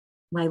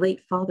 My late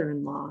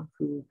father-in-law,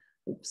 who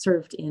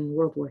served in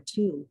World War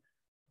II,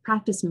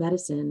 practiced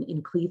medicine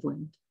in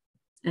Cleveland,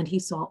 and he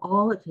saw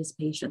all of his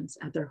patients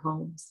at their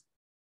homes.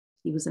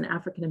 He was an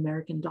African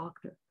American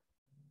doctor.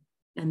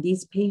 And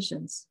these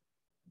patients,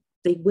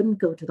 they wouldn't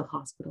go to the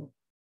hospital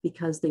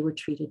because they were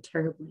treated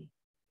terribly.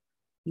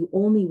 You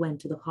only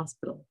went to the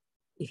hospital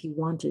if you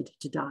wanted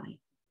to die.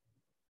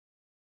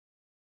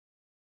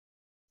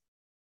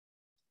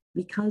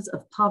 Because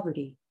of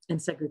poverty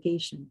and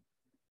segregation,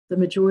 the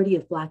majority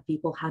of Black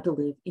people had to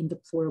live in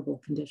deplorable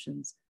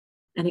conditions,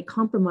 and it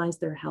compromised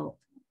their health.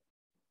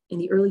 In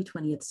the early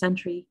 20th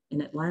century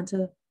in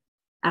Atlanta,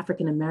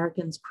 African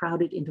Americans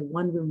crowded into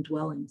one-room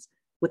dwellings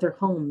with their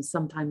homes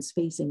sometimes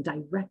facing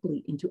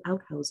directly into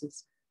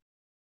outhouses.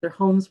 Their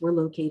homes were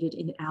located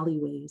in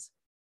alleyways.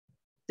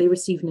 They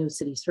received no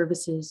city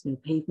services, no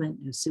pavement,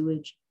 no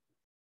sewage.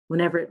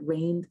 Whenever it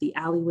rained, the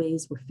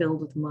alleyways were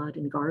filled with mud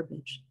and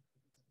garbage.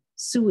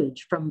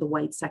 Sewage from the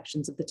white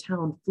sections of the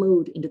town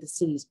flowed into the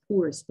city's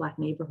poorest Black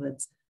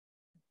neighborhoods.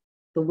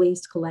 The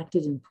waste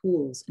collected in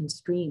pools and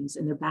streams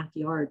in their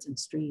backyards and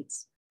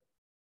streets.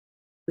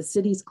 The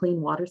city's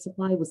clean water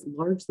supply was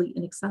largely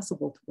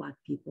inaccessible to Black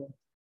people.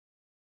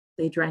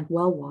 They drank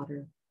well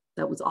water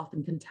that was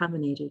often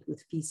contaminated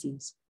with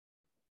feces.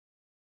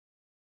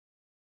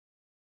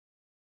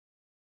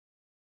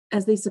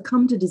 As they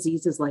succumbed to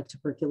diseases like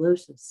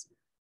tuberculosis,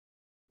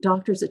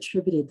 doctors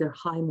attributed their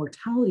high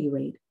mortality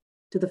rate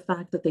to the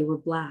fact that they were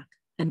Black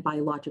and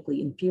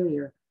biologically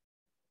inferior,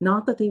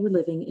 not that they were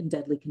living in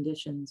deadly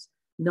conditions,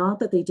 not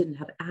that they didn't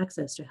have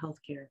access to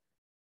healthcare.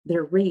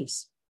 Their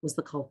race was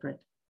the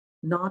culprit,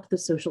 not the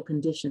social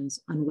conditions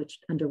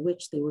under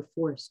which they were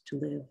forced to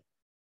live.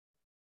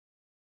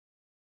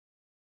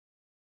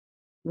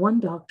 One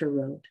doctor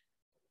wrote,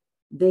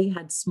 "They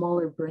had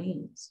smaller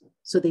brains,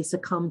 so they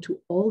succumbed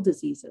to all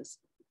diseases,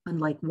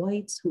 unlike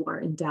whites who are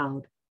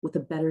endowed with a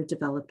better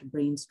developed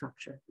brain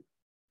structure."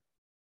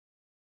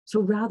 So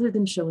rather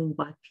than showing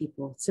Black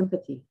people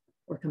sympathy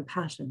or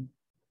compassion,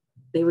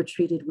 they were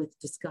treated with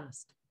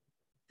disgust,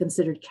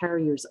 considered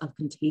carriers of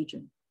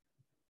contagion,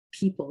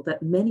 people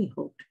that many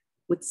hoped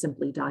would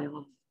simply die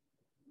off.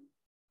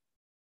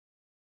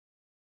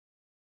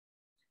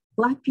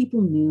 Black people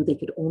knew they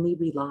could only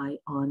rely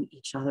on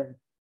each other.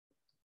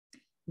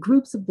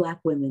 Groups of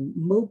Black women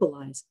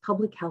mobilized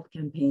public health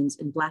campaigns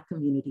in Black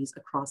communities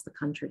across the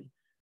country.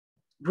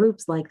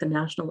 Groups like the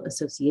National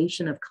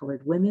Association of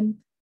Colored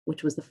Women,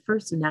 which was the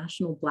first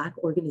national Black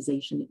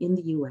organization in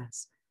the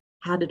US,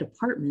 had a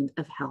Department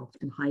of Health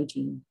and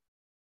Hygiene.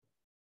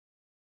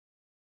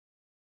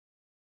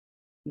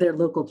 Their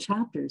local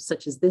chapters,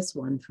 such as this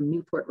one from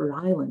Newport, Rhode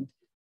Island,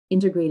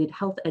 integrated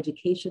health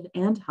education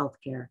and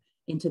healthcare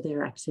into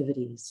their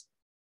activities.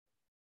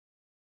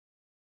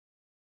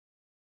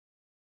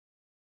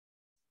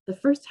 The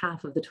first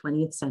half of the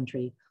 20th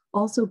century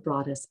also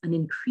brought us an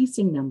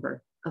increasing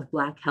number of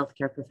Black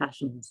healthcare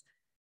professionals.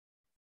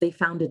 They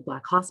founded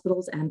Black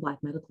hospitals and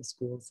Black medical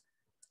schools.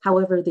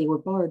 However, they were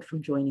barred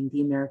from joining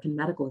the American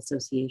Medical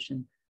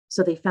Association,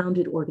 so they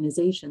founded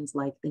organizations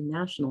like the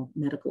National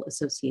Medical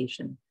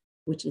Association,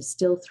 which is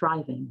still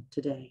thriving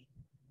today.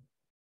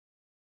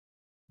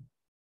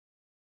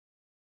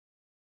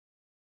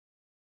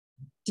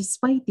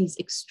 Despite these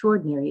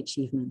extraordinary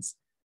achievements,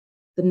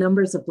 the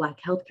numbers of Black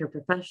healthcare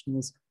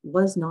professionals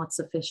was not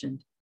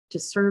sufficient to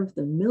serve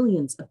the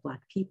millions of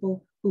Black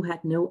people who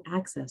had no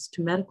access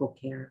to medical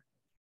care.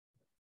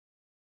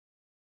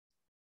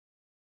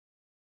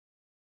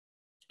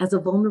 As a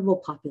vulnerable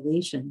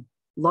population,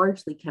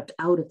 largely kept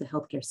out of the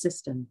healthcare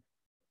system,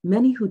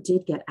 many who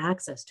did get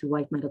access to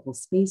white medical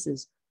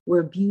spaces were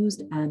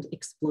abused and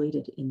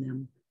exploited in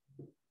them.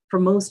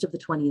 For most of the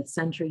 20th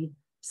century,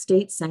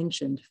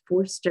 state-sanctioned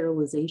forced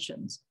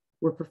sterilizations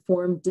were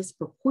performed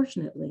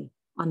disproportionately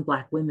on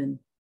Black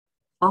women,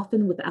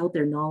 often without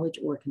their knowledge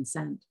or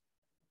consent.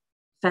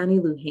 Fannie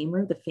Lou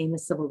Hamer, the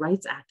famous civil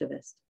rights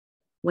activist,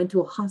 went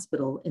to a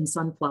hospital in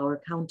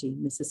Sunflower County,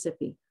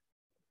 Mississippi.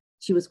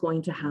 She was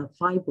going to have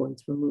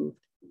fibroids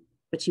removed,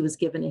 but she was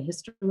given a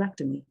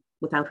hysterectomy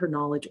without her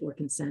knowledge or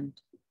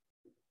consent.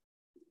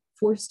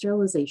 forced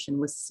sterilization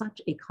was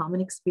such a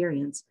common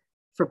experience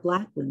for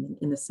Black women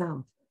in the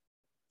South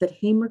that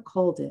Hamer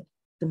called it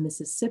the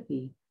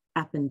Mississippi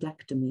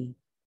appendectomy.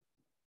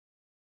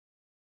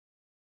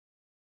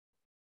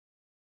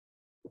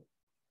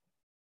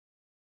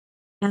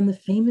 And the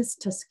famous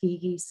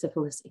Tuskegee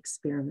syphilis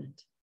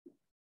experiment.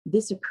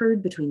 This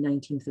occurred between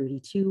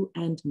 1932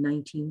 and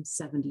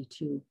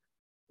 1972.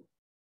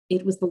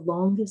 It was the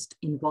longest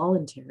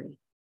involuntary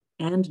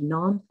and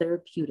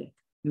non-therapeutic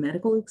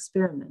medical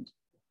experiment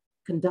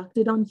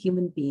conducted on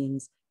human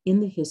beings in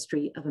the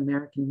history of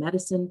American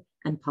medicine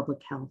and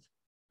public health.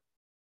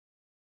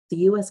 The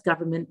US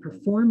government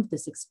performed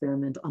this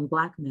experiment on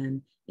Black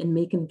men in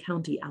Macon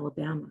County,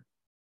 Alabama.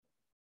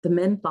 The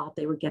men thought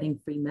they were getting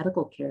free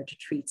medical care to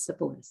treat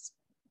syphilis.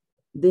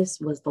 This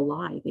was the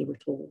lie they were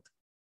told.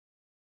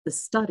 The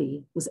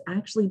study was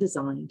actually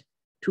designed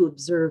to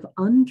observe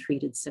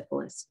untreated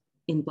syphilis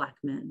in Black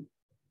men.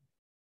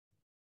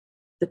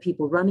 The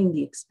people running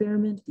the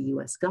experiment, the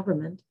US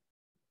government,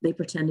 they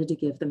pretended to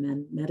give the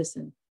men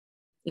medicine.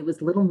 It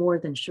was little more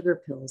than sugar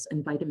pills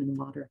and vitamin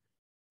water.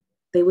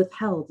 They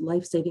withheld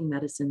life-saving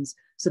medicines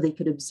so they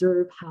could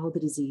observe how the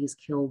disease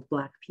killed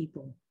Black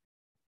people.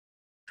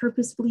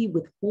 Purposefully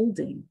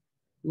withholding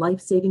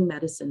life-saving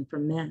medicine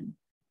from men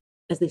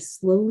as they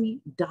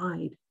slowly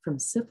died from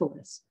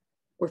syphilis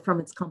or from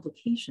its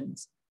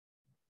complications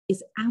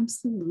is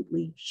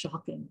absolutely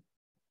shocking.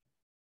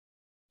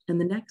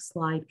 And the next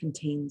slide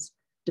contains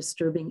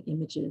disturbing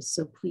images,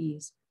 so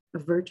please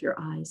avert your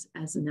eyes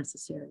as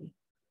necessary.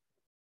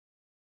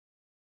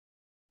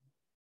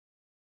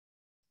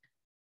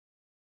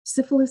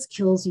 Syphilis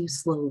kills you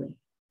slowly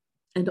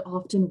and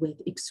often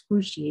with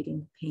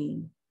excruciating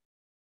pain.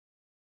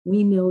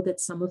 We know that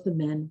some of the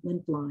men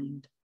went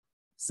blind,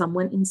 some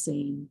went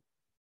insane,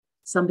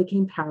 some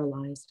became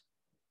paralyzed,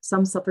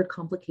 some suffered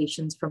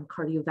complications from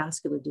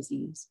cardiovascular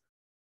disease,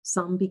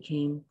 some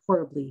became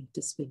horribly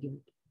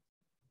disfigured.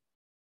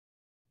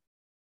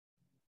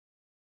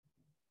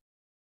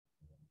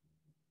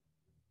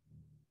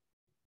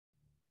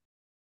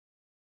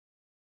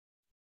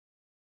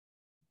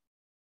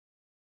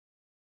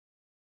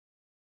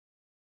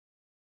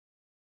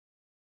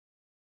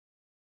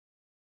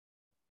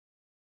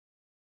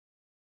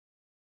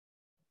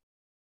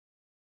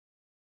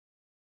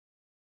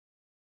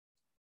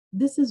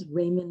 This is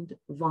Raymond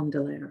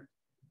Vondeleur,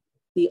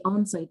 the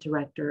on-site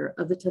director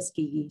of the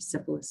Tuskegee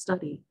syphilis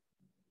study.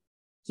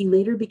 He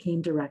later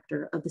became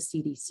director of the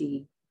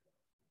CDC.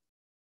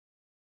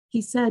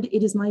 He said,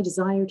 "It is my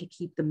desire to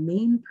keep the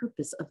main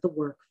purpose of the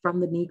work from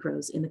the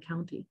Negroes in the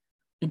county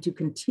and to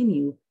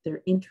continue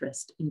their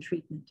interest in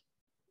treatment."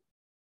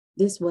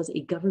 This was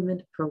a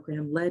government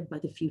program led by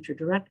the future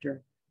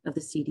director of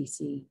the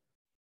CDC.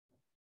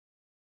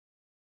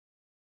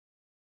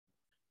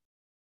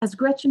 As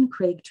Gretchen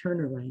Craig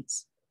Turner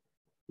writes,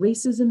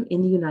 racism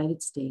in the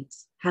United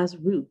States has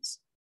roots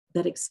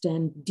that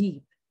extend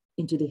deep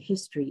into the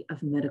history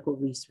of medical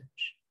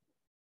research.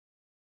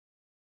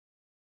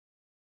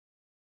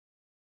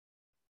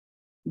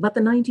 But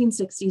the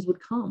 1960s would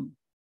come.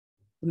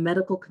 The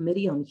Medical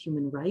Committee on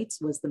Human Rights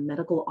was the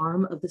medical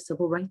arm of the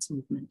civil rights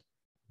movement.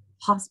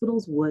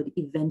 Hospitals would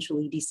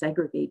eventually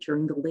desegregate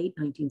during the late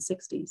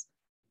 1960s.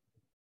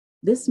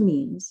 This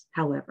means,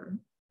 however,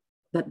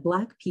 that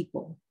Black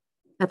people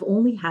have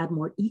only had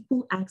more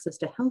equal access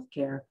to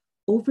healthcare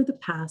over the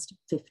past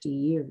 50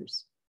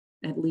 years,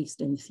 at least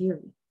in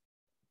theory.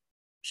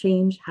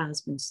 Change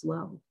has been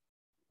slow.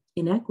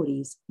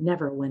 Inequities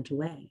never went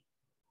away.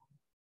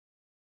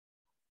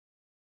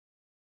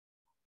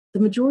 The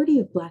majority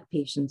of Black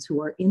patients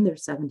who are in their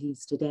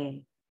 70s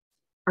today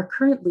are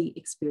currently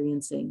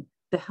experiencing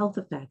the health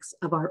effects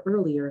of our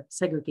earlier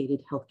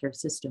segregated healthcare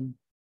system.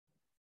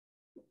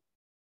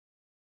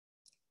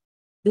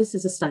 This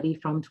is a study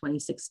from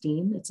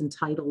 2016. It's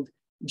entitled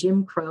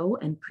 "Jim Crow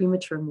and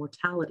Premature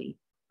Mortality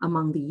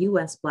Among the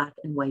US Black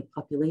and White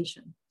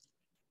Population."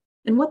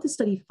 And what the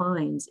study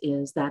finds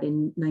is that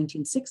in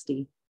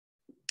 1960,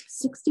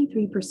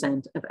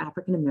 63% of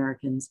African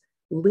Americans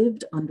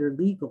lived under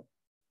legal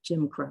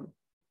Jim Crow.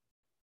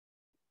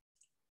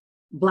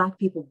 Black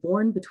people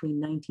born between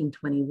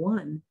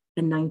 1921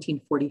 and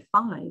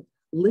 1945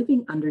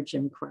 living under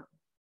Jim Crow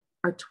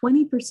are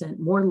 20%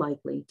 more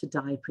likely to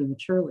die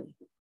prematurely.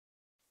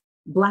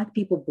 Black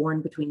people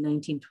born between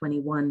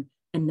 1921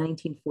 and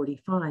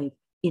 1945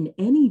 in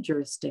any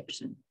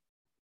jurisdiction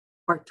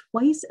are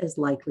twice as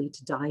likely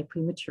to die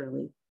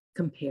prematurely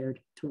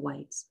compared to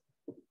whites.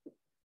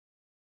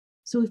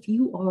 So if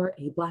you are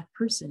a Black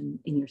person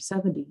in your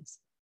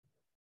 70s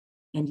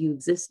and you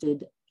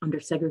existed under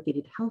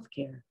segregated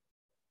healthcare,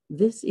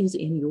 this is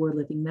in your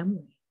living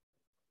memory.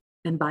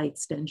 And by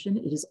extension,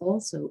 it is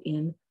also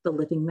in the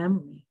living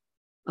memory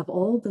of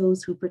all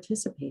those who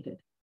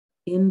participated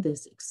in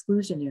this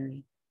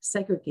exclusionary,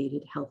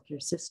 segregated healthcare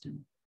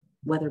system,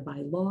 whether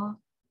by law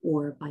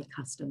or by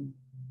custom.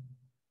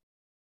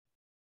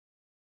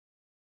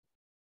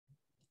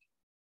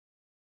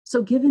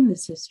 So given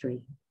this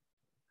history,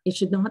 it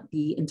should not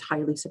be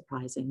entirely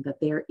surprising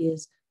that there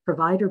is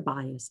provider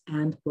bias,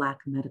 and Black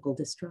medical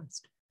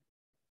distrust.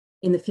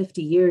 In the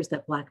 50 years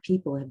that Black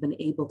people have been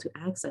able to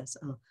access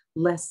a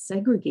less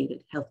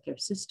segregated healthcare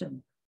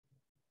system,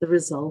 the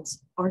results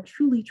are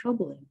truly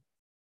troubling.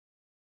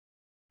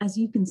 As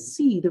you can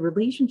see, the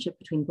relationship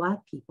between Black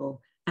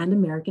people and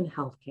American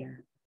healthcare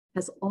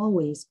has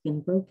always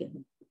been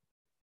broken.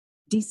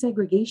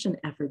 Desegregation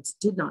efforts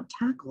did not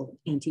tackle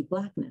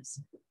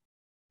anti-Blackness.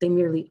 They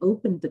merely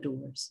opened the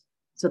doors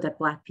so that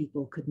Black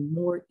people could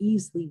more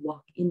easily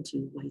walk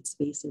into white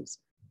spaces.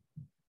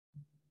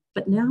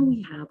 But now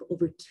we have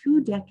over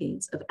 2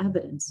 decades of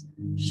evidence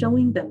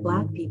showing that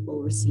Black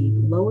people receive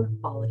lower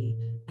quality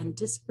and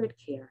disparate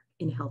care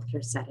in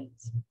healthcare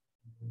settings.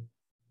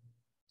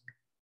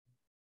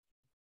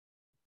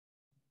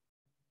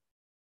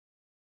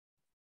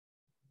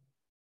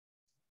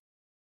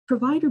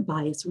 Provider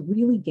bias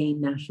really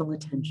gained national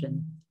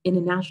attention in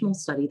a national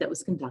study that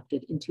was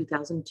conducted in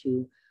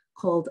 2002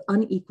 called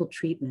Unequal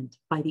Treatment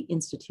by the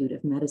Institute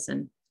of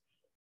Medicine.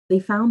 They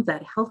found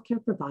that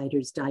healthcare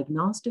providers'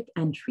 diagnostic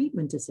and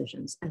treatment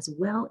decisions, as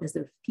well as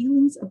their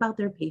feelings about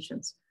their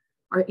patients,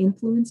 are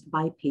influenced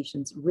by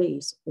patients'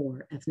 race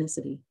or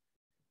ethnicity.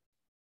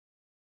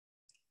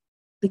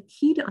 The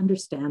key to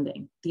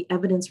understanding the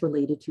evidence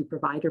related to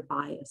provider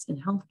bias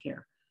in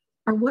healthcare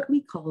are what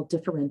we call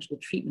differential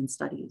treatment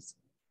studies.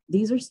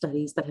 These are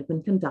studies that have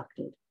been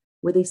conducted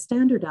where they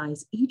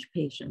standardize each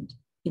patient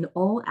in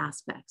all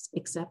aspects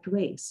except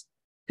race,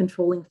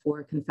 controlling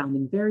for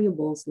confounding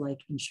variables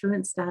like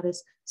insurance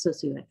status,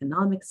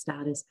 socioeconomic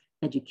status,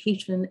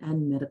 education,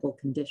 and medical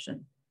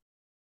condition.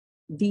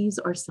 These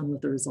are some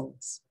of the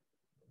results.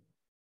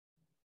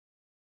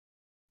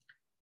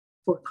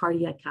 For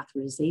cardiac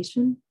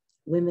catheterization,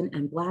 women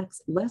and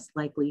Blacks less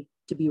likely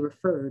to be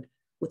referred,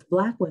 with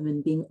Black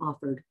women being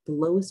offered the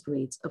lowest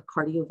rates of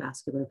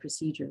cardiovascular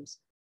procedures.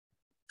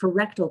 For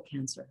rectal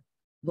cancer,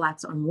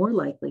 Blacks are more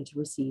likely to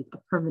receive a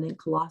permanent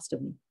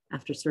colostomy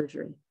after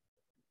surgery.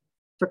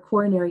 For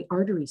coronary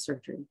artery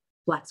surgery,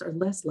 Blacks are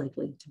less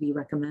likely to be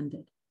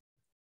recommended.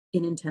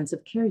 In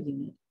intensive care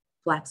unit,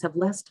 Blacks have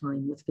less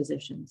time with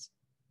physicians.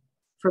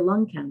 For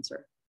lung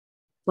cancer,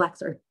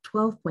 Blacks are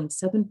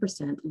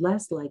 12.7%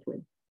 less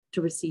likely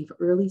to receive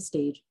early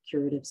stage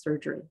curative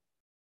surgery.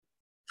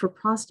 For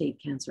prostate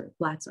cancer,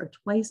 Blacks are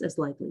twice as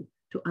likely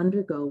to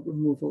undergo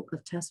removal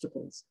of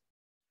testicles.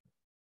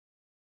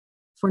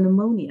 For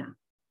pneumonia,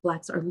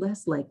 Blacks are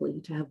less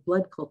likely to have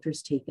blood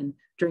cultures taken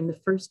during the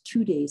first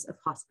 2 days of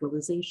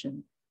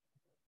hospitalization.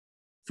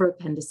 For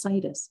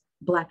appendicitis,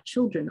 Black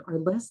children are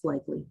less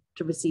likely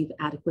to receive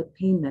adequate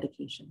pain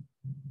medication.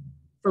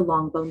 For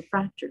long bone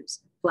fractures,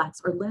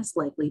 Blacks are less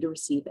likely to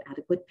receive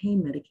adequate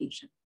pain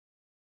medication.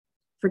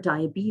 For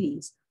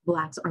diabetes,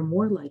 Blacks are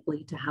more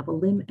likely to have a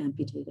limb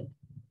amputated.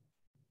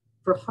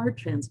 For heart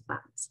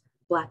transplants,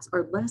 Blacks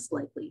are less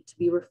likely to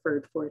be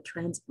referred for a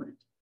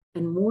transplant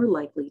and more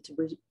likely to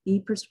be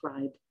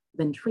prescribed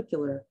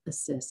ventricular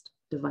assist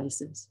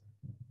devices.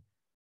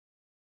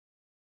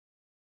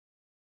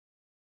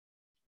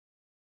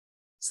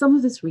 Some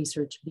of this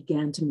research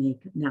began to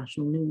make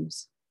national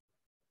news.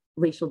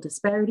 Racial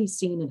disparities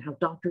seen in how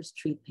doctors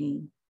treat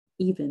pain,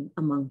 even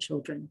among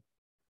children.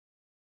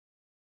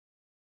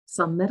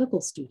 Some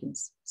medical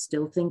students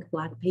still think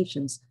Black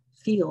patients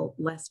feel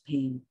less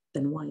pain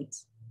than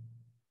whites.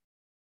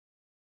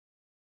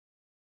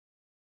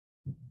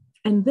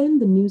 And then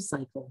the news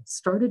cycle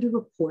started to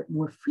report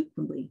more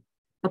frequently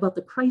about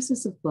the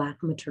crisis of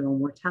Black maternal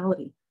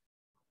mortality.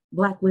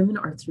 Black women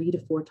are 3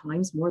 to 4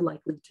 times more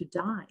likely to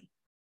die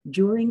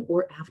during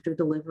or after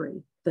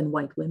delivery than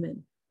white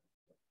women.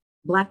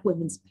 Black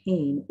women's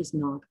pain is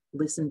not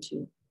listened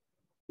to.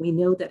 We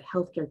know that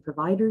healthcare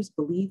providers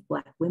believe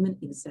Black women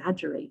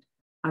exaggerate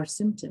our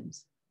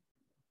symptoms.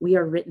 We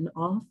are written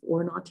off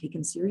or not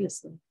taken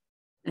seriously,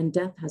 and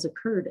death has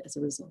occurred as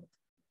a result.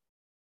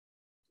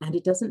 And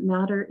it doesn't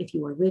matter if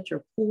you are rich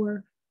or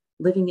poor,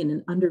 living in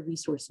an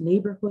under-resourced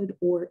neighborhood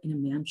or in a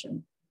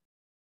mansion.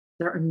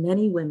 There are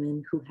many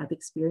women who have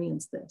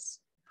experienced this.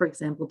 For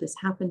example, this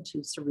happened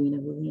to Serena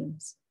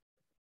Williams.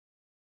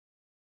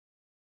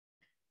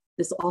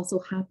 This also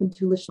happened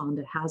to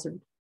LaShonda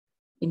Hazard.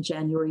 In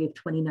January of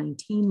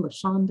 2019,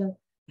 LaShonda,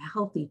 a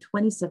healthy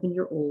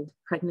 27-year-old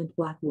pregnant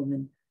Black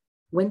woman,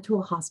 went to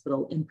a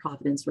hospital in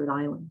Providence, Rhode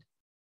Island.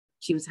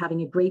 She was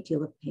having a great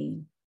deal of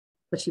pain,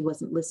 but she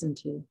wasn't listened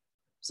to,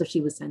 so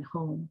she was sent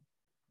home.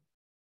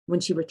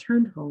 When she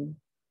returned home,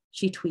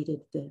 she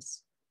tweeted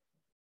this: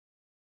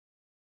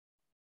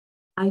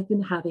 "I've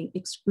been having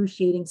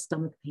excruciating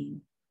stomach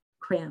pain,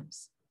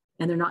 cramps,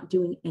 and they're not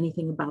doing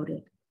anything about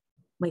it.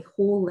 My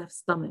whole left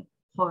stomach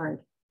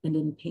hard and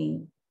in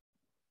pain.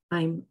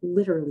 I'm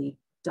literally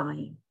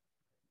dying."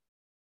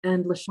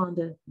 And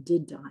LaShonda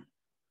did die.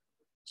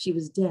 She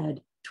was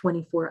dead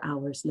 24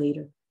 hours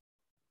later.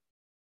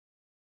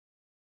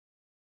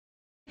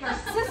 Our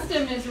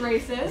system is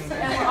racist,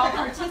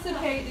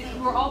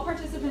 and we're all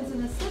participants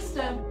in the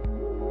system.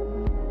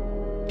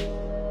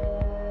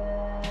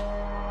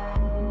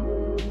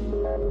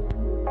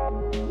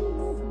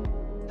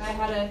 I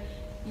had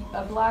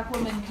a black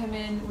woman come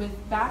in with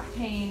back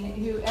pain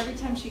who every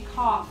time she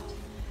coughed,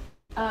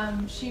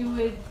 she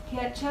would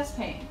get chest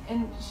pain.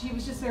 And she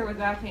was just there with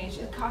back pain.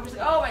 She would cough, she's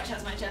like, oh, my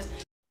chest, my chest.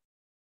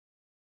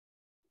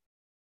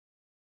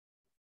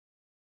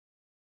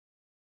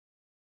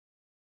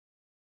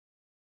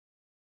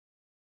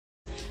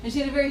 And she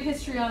had a very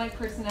histrionic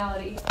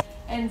personality.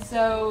 And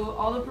so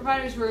all the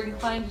providers were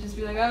inclined to just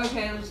be like, oh,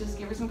 okay, let's just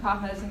give her some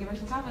cough medicine, give her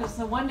some cough medicine.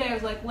 So one day I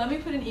was like, let me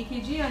put an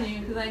EKG on you,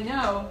 because I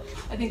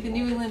think the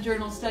New England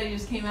Journal study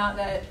just came out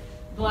that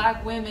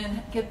black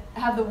women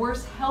have the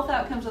worst health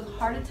outcomes with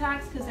heart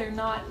attacks because they're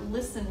not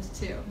listened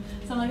to.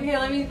 So I'm like, okay,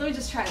 let me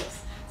just try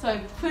this. So I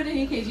put an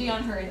EKG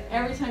on her, and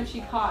every time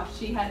she coughed,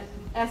 she had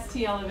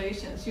ST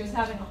elevations. She was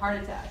having a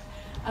heart attack.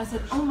 I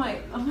said, oh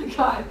my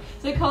God.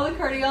 So I called the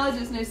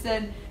cardiologist and I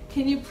said,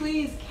 can you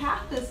please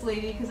cath this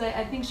lady, because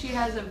I think she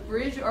has a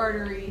bridge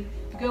artery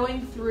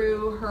going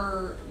through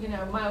her,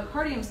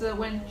 myocardium, so that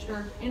when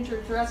her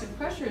intrathoracic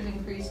pressure is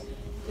increased,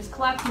 it's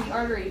collapsing the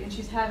artery and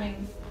she's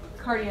having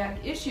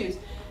cardiac issues.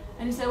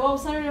 And he said, well,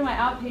 send her to my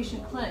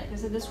outpatient clinic. I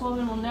said, this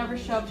woman will never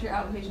show up to your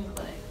outpatient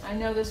clinic. I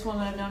know this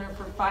woman, I've known her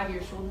for 5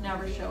 years, she will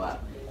never show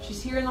up.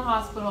 She's here in the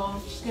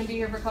hospital, she's gonna be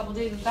here for a couple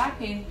days with back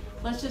pain,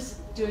 let's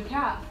just do a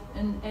cath.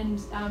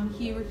 And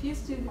he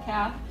refused to do the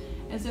cath.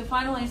 And so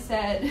finally I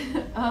said,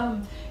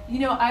 I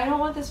don't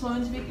want this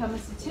woman to become a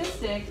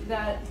statistic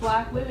that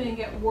black women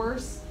get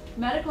worse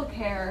medical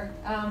care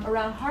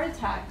around heart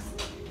attacks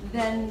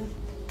than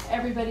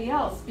everybody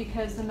else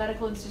because the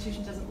medical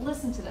institution doesn't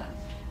listen to them.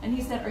 And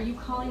he said, are you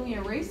calling me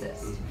a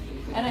racist?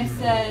 And I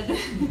said,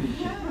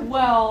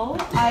 well,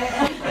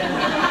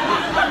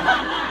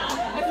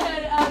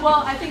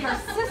 I think our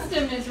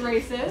system is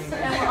racist,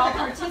 and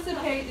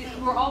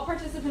we're all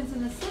participants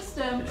in the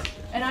system,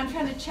 and I'm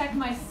trying to check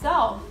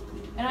myself.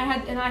 And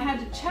I had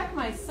to check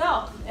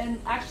myself and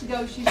actually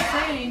go, she's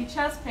saying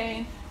chest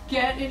pain,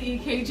 get an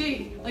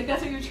EKG. Like,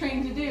 that's what you're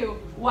trained to do.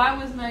 Why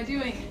wasn't I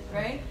doing it,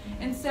 right?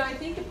 And so I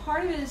think a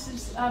part of it is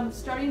just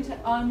starting to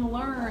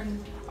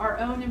unlearn our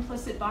own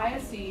implicit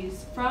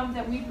biases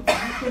that we've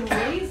been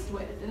raised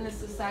with in this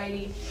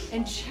society,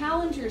 and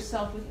challenge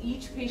yourself with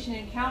each patient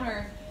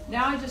encounter.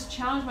 Now I just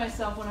challenge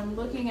myself when I'm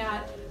looking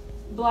at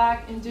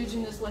Black,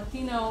 Indigenous,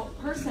 Latino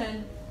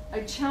person. I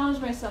challenge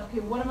myself,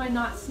 okay, what am I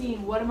not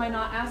seeing? What am I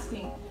not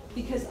asking?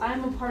 Because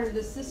I'm a part of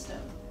this system.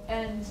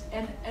 And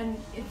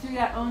through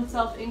that own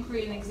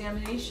self-inquiry and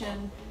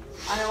examination,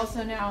 I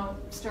also now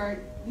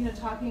start,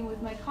 talking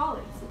with my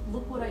colleagues.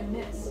 Look what I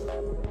missed.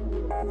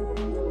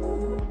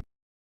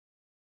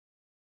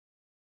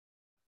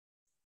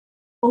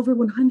 Over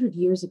 100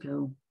 years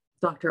ago,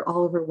 Dr.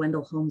 Oliver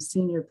Wendell Holmes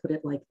Sr. put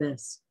it like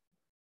this: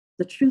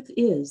 the truth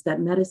is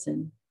that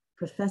medicine,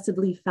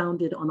 professedly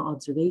founded on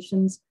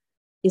observations,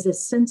 is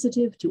as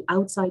sensitive to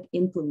outside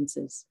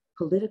influences,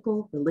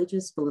 political,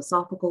 religious,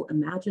 philosophical,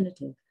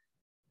 imaginative,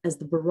 as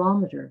the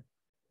barometer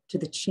to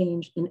the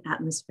change in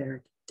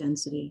atmospheric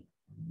density.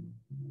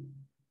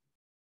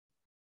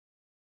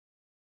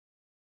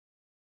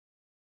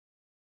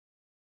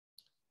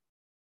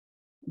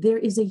 There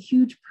is a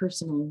huge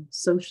personal,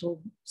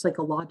 social,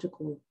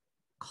 psychological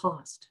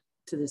cost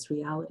to this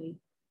reality.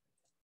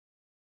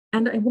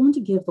 And I want to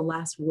give the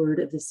last word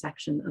of this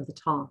section of the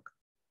talk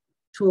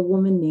to a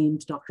woman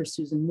named Dr.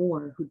 Susan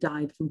Moore, who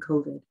died from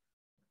COVID.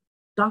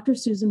 Dr.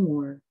 Susan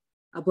Moore,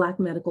 a Black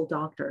medical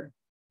doctor,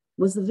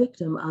 was the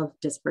victim of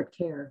disparate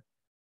care,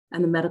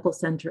 and the medical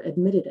center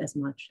admitted as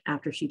much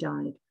after she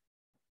died.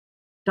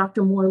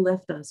 Dr. Moore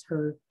left us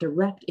her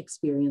direct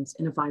experience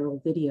in a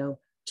viral video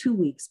 2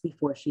 weeks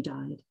before she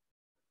died,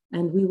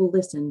 and we will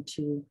listen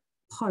to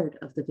part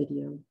of the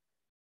video.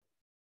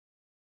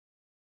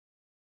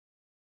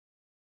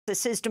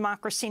 This is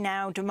Democracy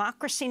Now!,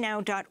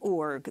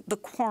 democracynow.org, The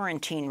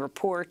Quarantine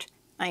Report.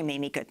 I'm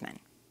Amy Goodman.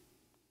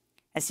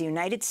 As the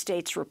United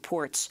States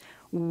reports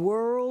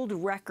world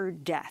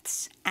record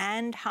deaths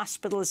and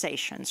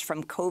hospitalizations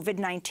from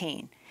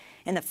COVID-19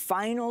 in the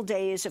final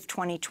days of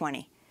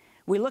 2020,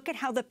 we look at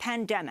how the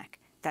pandemic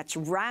that's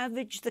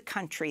ravaged the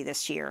country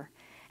this year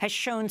has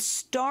shown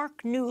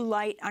stark new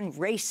light on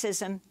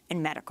racism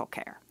in medical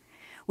care.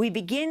 We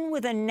begin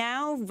with a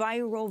now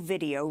viral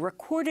video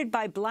recorded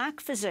by Black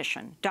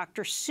physician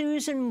Dr.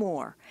 Susan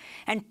Moore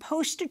and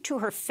posted to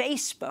her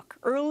Facebook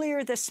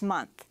earlier this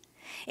month,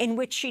 in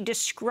which she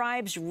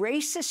describes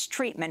racist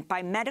treatment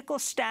by medical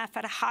staff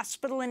at a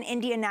hospital in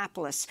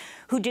Indianapolis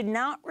who did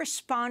not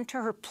respond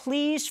to her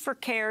pleas for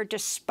care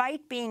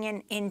despite being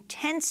in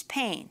intense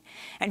pain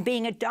and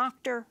being a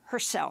doctor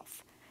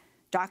herself.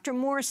 Dr.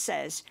 Moore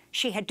says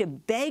she had to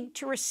beg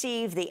to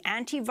receive the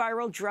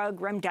antiviral drug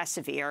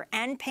remdesivir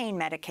and pain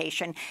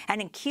medication,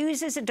 and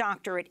accuses a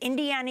doctor at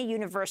Indiana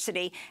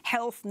University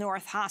Health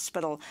North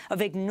Hospital of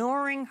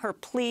ignoring her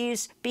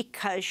pleas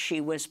because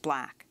she was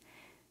Black.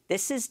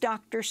 This is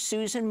Dr.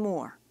 Susan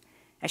Moore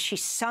as she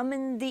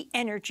summoned the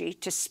energy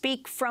to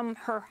speak from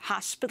her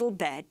hospital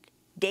bed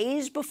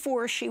days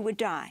before she would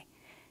die.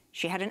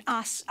 She had an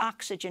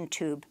oxygen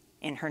tube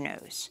in her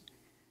nose.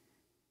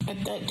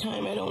 At that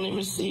time, I'd only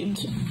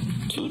received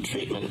 2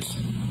 treatments.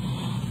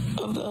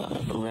 of the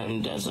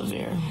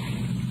remdesivir.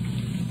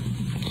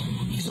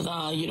 He said,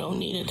 you don't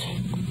need it.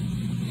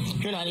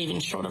 You're not even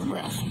short of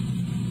breath.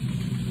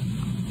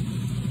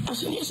 I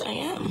said, yes, I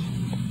am.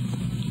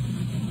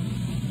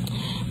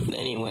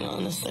 Then he went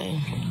on to say,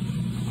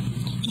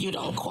 you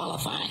don't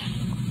qualify.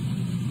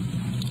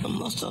 I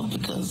must have,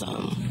 because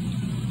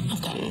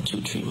I've gotten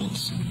 2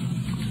 treatments.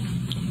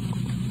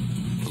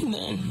 And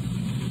then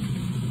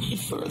he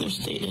further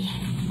stated,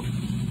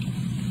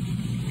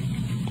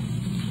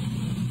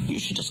 you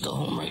should just go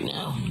home right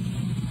now.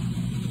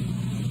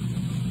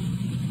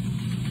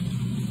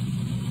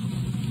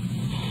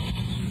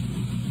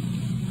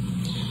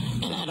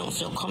 And I don't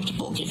feel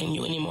comfortable giving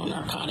you any more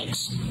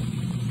narcotics.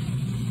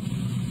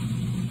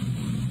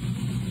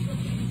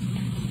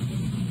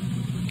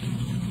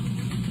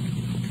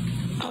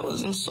 I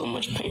was in so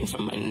much pain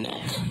from my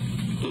neck.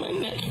 My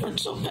neck hurt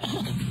so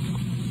bad.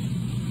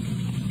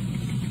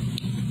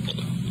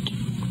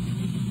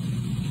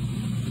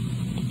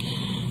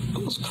 I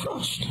was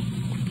crushed.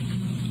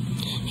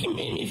 He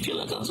made me feel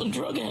like I was a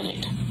drug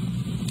addict.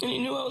 And he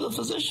knew I was a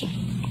physician.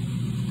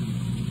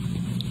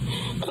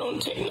 I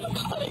don't take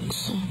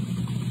narcotics.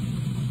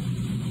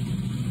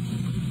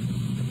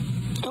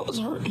 I was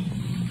hurting.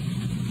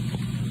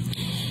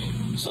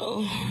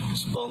 So I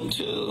spoke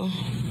to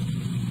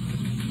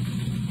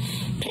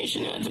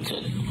patient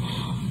advocate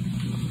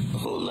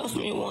who left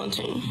me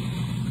wanting.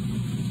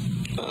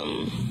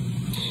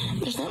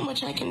 There's not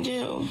much I can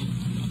do.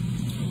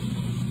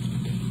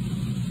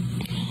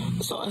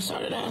 So I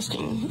started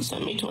asking,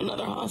 send me to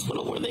another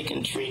hospital where they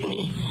can treat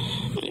me.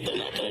 And if they're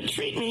not going to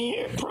treat me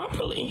here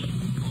properly,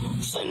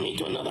 send me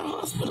to another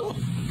hospital.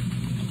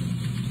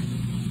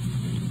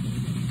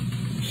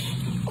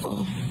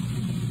 Oh.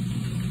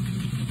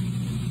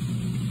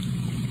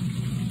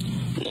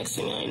 Next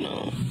thing I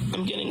know,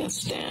 I'm getting a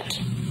stat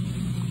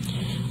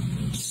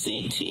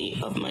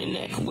CT of my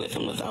neck with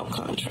and without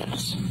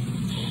contrast.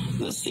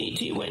 The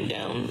CT went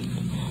down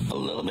a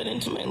little bit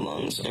into my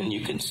lungs, and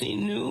you could see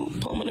new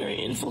pulmonary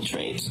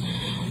infiltrates,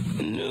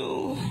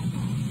 new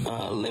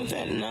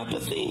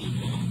lymphadenopathy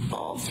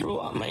all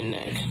throughout my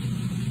neck.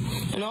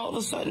 And all of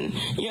a sudden,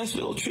 yes,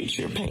 we'll treat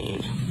your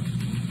pain.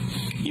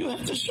 You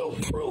have to show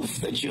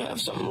proof that you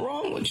have something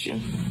wrong with you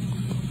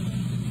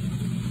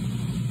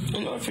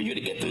in order for you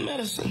to get the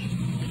medicine.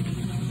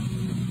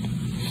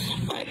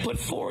 I put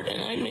forward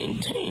and I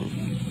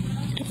maintain,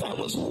 if I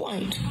was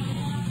white,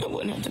 I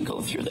wouldn't have to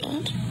go through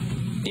that.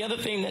 The other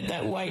thing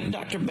that white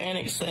Dr.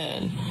 Bannock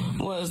said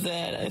was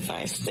that if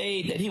I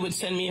stayed, that he would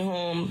send me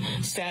home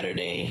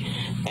Saturday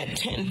at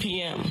 10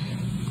 p.m.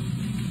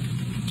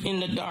 in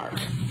the dark.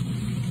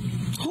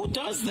 Who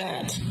does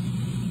that?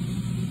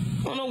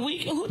 On a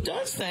weekend, who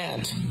does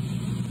that?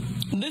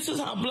 This is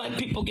how black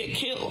people get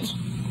killed.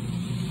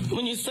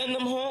 When you send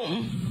them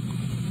home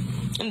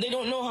and they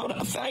don't know how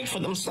to fight for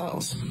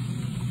themselves.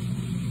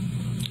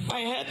 I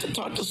had to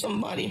talk to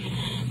somebody,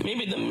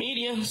 maybe the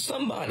media,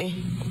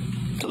 somebody,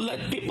 to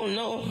let people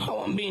know how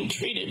I'm being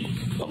treated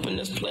up in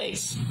this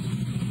place.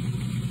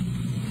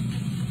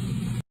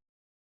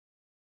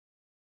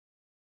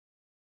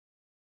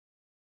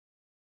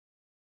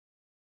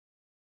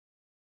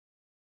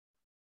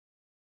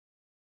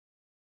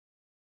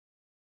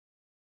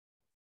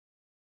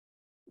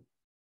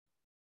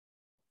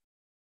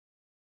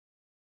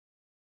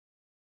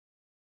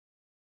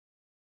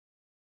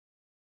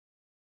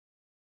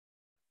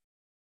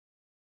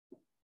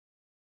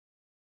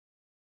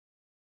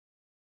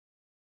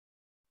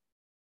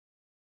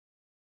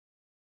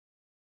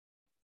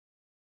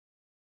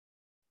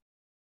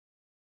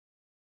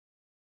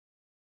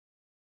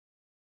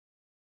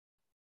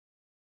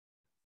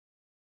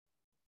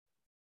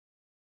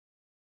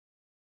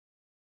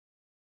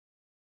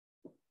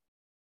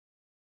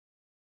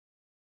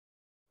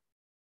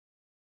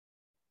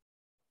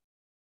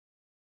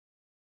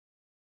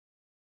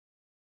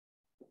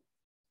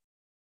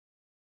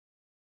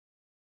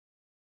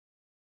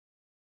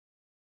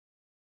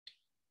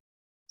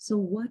 So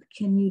what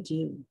can you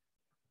do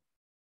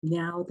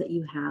now that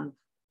you have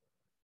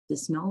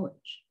this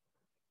knowledge?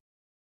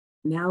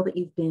 Now that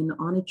you've been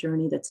on a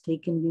journey that's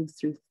taken you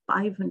through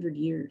 500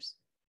 years,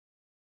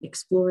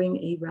 exploring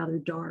a rather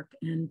dark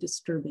and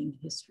disturbing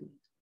history.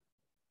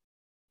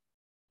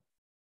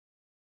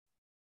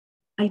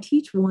 I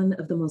teach one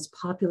of the most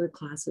popular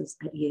classes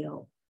at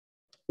Yale,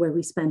 where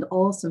we spend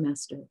all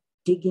semester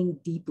digging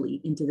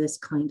deeply into this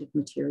kind of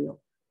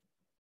material.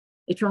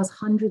 It draws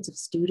hundreds of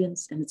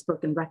students, and it's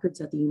broken records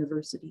at the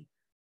university.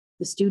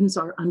 The students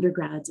are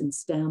undergrads in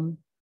STEM,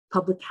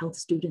 public health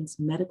students,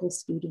 medical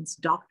students,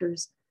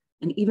 doctors,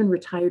 and even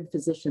retired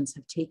physicians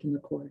have taken the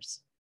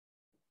course.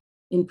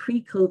 In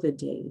pre-COVID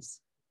days,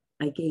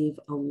 I gave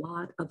a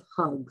lot of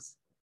hugs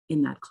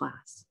in that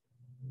class.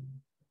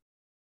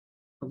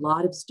 A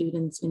lot of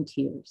students in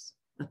tears,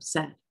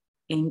 upset,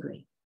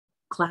 angry,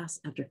 class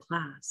after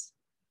class.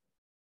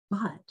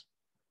 But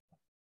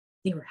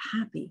they were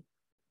happy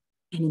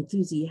and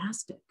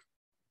enthusiastic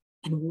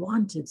and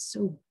wanted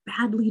so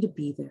badly to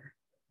be there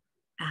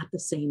at the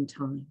same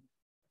time.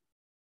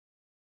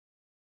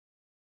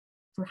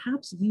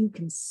 perhaps you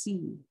can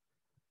see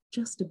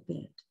just a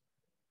bit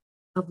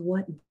of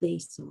what they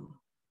saw,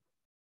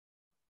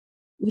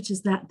 which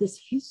is that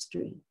this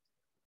history,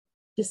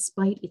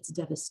 despite its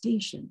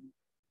devastation,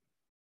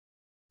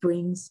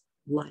 brings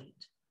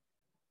light.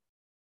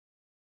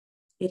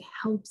 It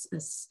helps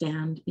us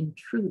stand in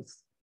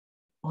truth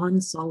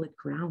on solid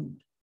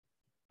ground,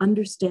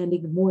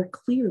 understanding more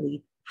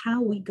clearly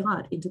how we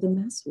got into the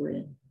mess we're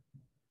in.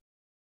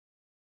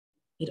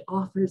 It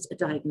offers a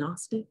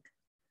diagnostic,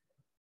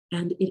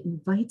 and it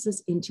invites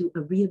us into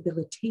a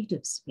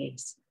rehabilitative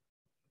space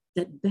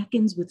that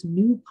beckons with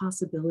new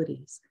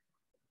possibilities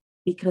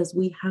because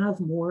we have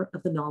more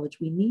of the knowledge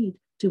we need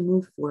to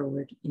move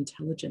forward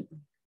intelligently.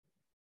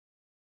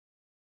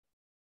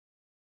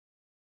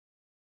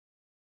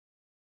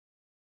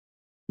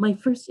 My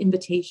first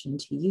invitation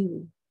to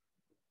you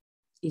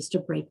is to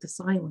break the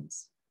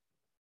silence.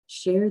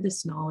 Share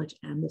this knowledge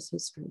and this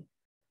history.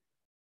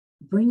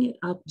 Bring it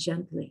up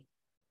gently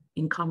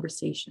in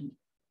conversation.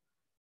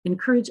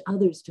 Encourage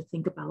others to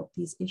think about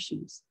these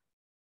issues.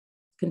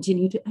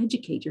 Continue to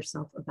educate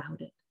yourself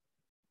about it.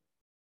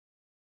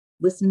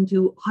 Listen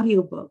to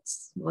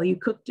audiobooks while you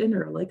cook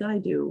dinner like I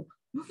do.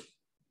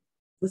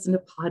 Listen to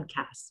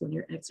podcasts when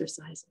you're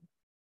exercising.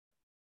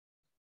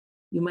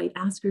 You might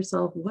ask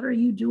yourself, what are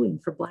you doing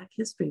for Black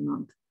History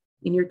Month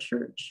in your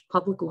church,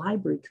 public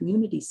library,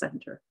 community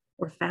center,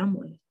 or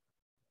family?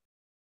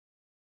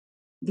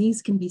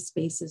 These can be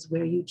spaces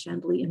where you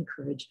gently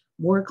encourage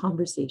more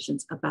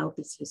conversations about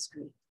this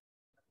history.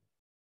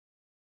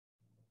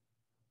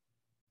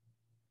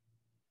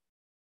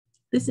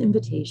 This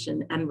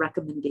invitation and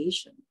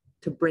recommendation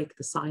to break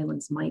the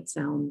silence might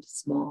sound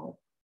small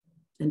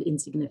and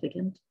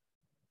insignificant,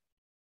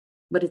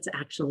 but it's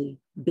actually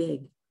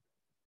big.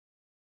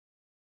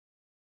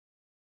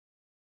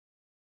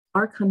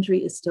 Our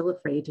country is still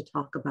afraid to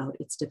talk about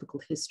its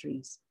difficult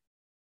histories.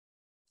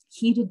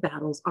 Heated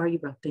battles are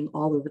erupting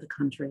all over the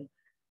country.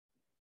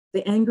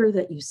 The anger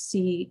that you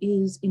see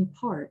is in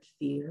part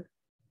fear.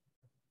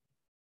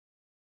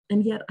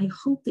 And yet I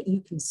hope that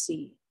you can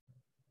see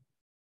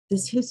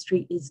this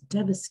history is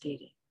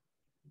devastating,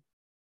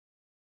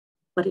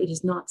 but it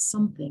is not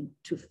something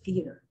to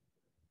fear.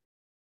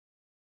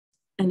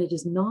 And it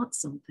is not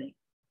something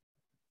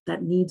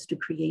that needs to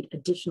create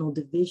additional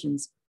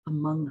divisions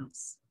among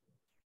us.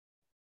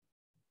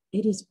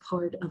 It is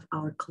part of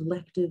our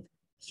collective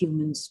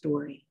human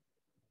story.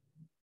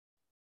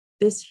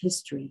 This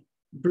history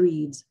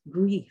breeds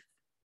grief.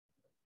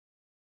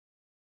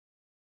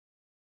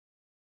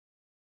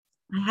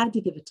 I had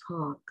to give a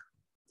talk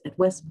at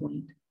West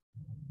Point,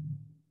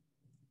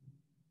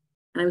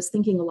 and I was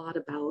thinking a lot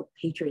about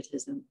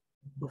patriotism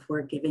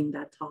before giving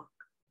that talk.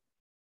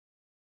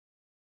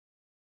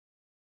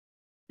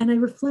 And I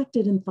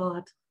reflected and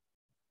thought,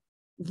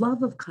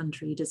 love of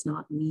country does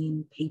not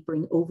mean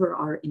papering over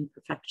our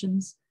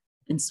imperfections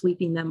and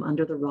sweeping them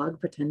under the rug,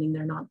 pretending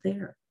they're not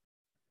there.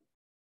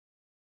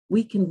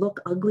 We can look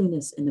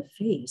ugliness in the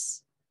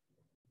face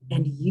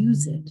and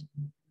use it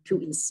to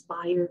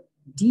inspire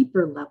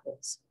deeper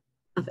levels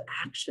of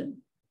action,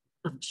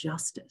 of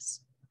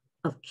justice,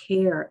 of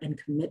care and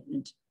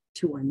commitment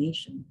to our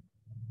nation.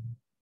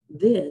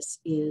 This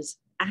is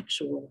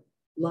actual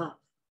love.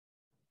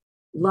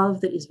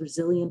 Love that is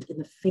resilient in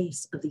the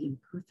face of the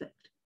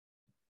imperfect.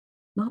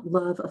 Not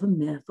love of a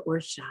myth or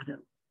a shadow,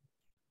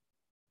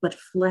 but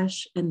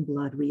flesh and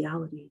blood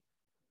reality.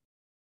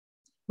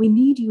 We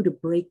need you to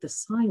break the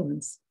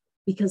silence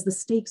because the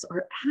stakes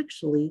are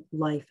actually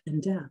life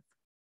and death.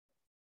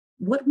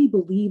 What we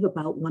believe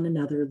about one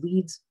another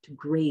leads to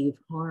grave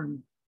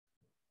harm.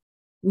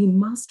 We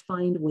must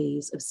find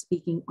ways of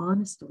speaking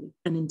honestly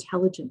and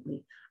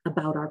intelligently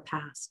about our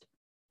past.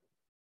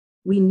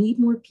 We need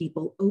more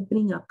people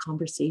opening up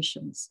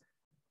conversations,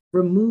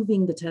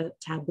 removing the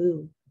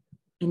taboo,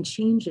 and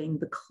changing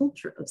the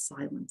culture of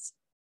silence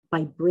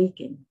by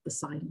breaking the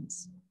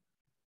silence.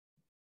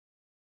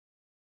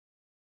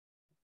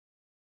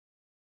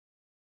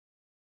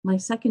 My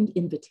second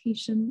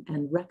invitation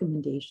and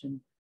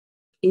recommendation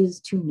is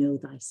to know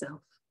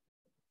thyself.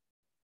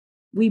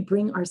 We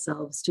bring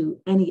ourselves to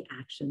any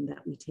action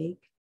that we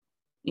take,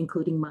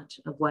 including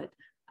much of what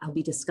I'll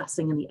be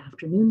discussing in the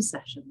afternoon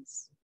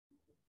sessions.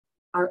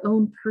 Our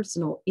own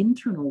personal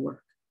internal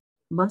work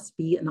must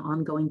be an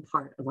ongoing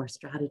part of our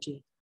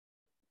strategy.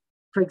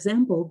 For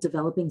example,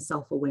 developing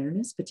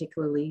self-awareness,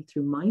 particularly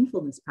through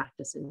mindfulness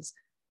practices,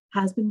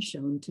 has been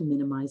shown to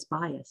minimize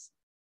bias.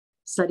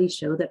 Studies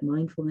show that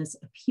mindfulness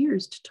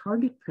appears to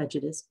target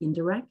prejudice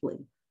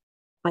indirectly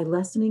by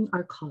lessening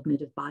our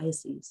cognitive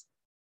biases.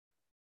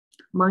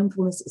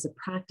 Mindfulness is a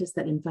practice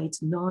that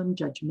invites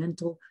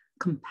non-judgmental,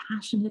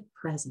 compassionate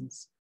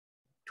presence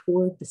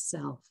toward the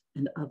self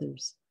and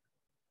others.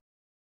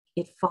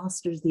 It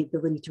fosters the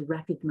ability to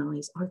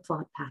recognize our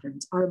thought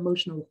patterns, our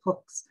emotional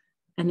hooks,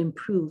 and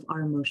improve our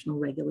emotional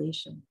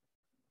regulation.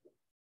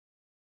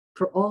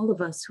 For all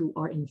of us who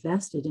are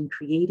invested in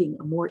creating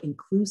a more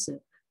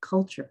inclusive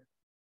culture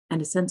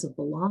and a sense of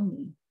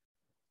belonging,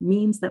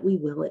 means that we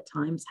will at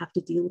times have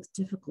to deal with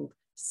difficult,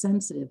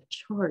 sensitive,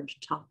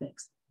 charged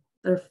topics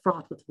that are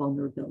fraught with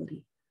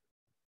vulnerability.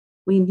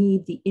 We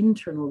need the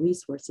internal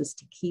resources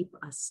to keep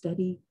us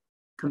steady,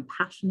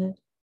 compassionate,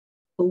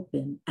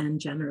 open, and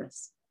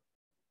generous.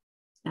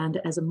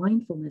 And as a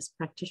mindfulness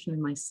practitioner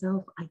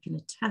myself, I can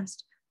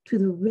attest to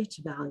the rich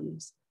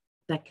values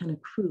that can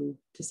accrue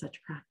to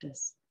such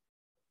practice.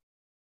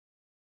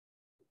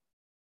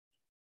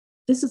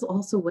 This is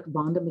also what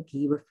Rhonda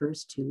McGee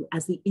refers to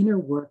as the inner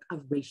work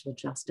of racial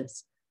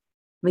justice.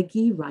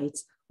 McGee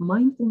writes,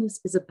 mindfulness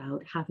is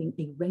about having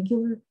a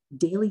regular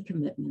daily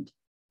commitment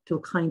to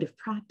a kind of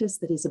practice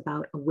that is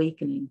about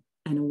awakening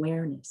and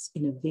awareness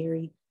in a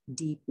very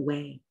deep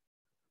way.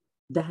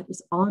 That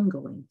is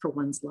ongoing for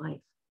one's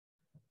life.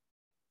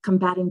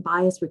 Combating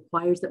bias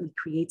requires that we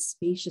create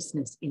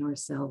spaciousness in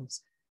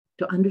ourselves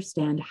to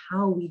understand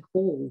how we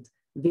hold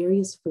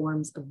various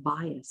forms of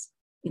bias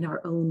in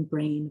our own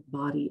brain,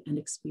 body, and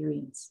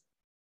experience.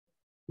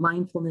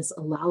 Mindfulness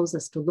allows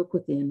us to look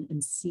within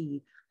and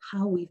see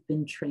how we've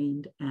been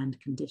trained and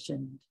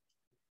conditioned.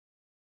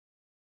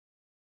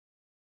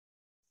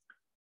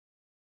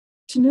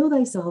 To know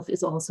thyself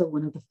is also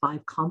one of the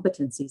 5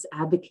 competencies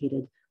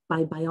advocated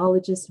by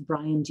biologist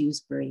Brian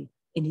Dewsbury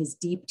in his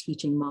deep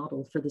teaching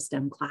model for the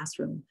STEM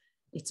classroom.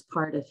 It's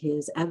part of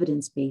his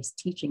evidence-based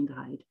teaching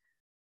guide.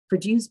 For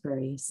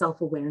Dewsbury,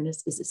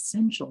 self-awareness is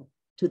essential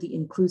to the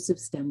inclusive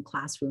STEM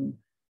classroom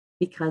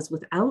because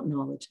without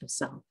knowledge of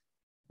self,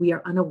 we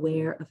are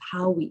unaware of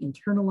how we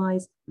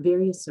internalize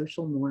various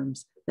social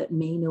norms that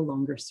may no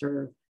longer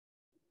serve.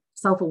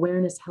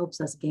 Self-awareness helps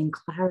us gain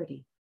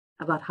clarity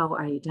about how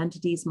our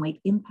identities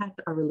might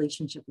impact our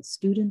relationship with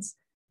students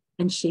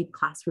and shape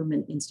classroom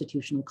and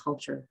institutional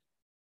culture.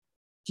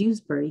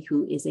 Dewsbury,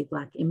 who is a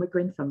Black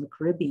immigrant from the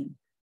Caribbean,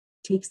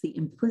 takes the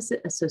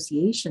implicit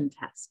association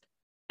test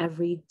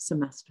every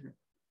semester.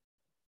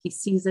 He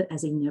sees it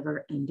as a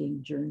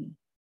never-ending journey.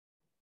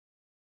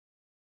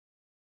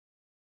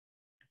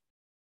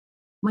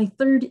 My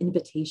third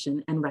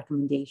invitation and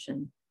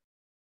recommendation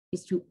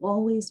is to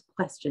always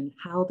question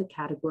how the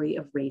category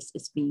of race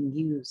is being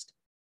used.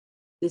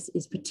 This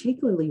is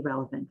particularly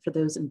relevant for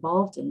those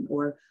involved in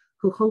or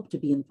who hope to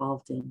be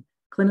involved in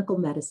clinical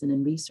medicine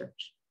and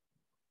research.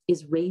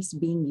 Is race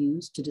being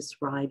used to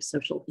describe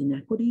social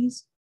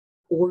inequities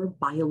or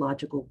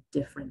biological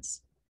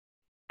difference?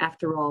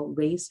 After all,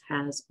 race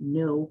has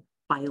no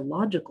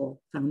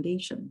biological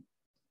foundation.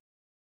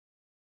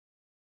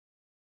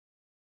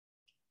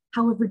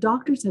 However,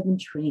 doctors have been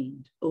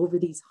trained over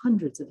these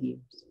hundreds of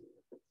years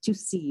to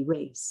see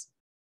race.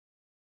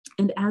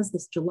 And as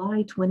this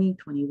July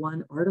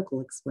 2021 article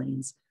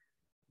explains,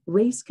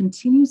 race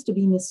continues to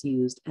be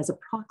misused as a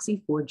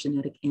proxy for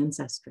genetic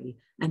ancestry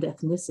and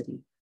ethnicity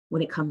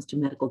when it comes to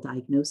medical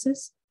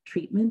diagnosis,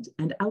 treatment,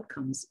 and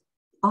outcomes,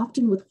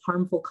 often with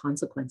harmful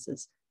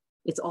consequences.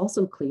 It's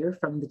also clear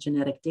from the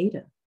genetic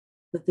data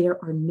that there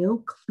are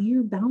no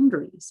clear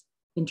boundaries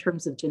in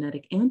terms of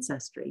genetic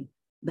ancestry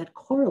that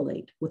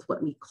correlate with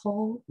what we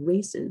call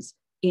races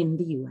in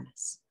the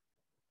US.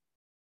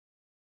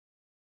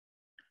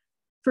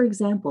 For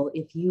example,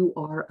 if you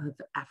are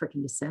of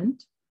African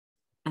descent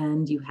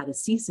and you had a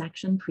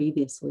C-section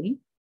previously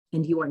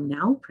and you are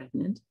now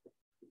pregnant,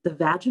 the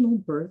vaginal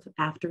birth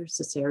after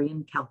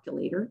cesarean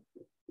calculator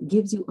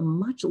gives you a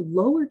much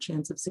lower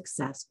chance of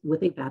success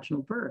with a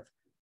vaginal birth.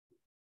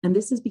 And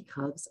this is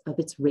because of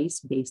its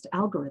race-based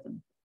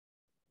algorithm.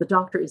 The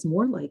doctor is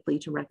more likely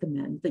to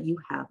recommend that you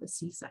have a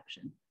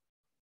C-section.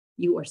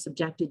 You are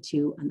subjected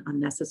to an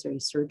unnecessary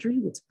surgery,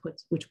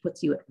 which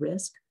puts you at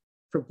risk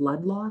for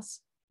blood loss,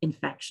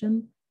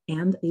 infection,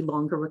 and a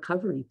longer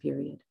recovery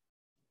period.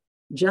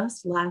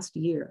 Just last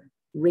year,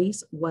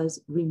 race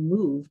was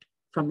removed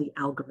from the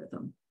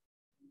algorithm.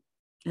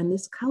 And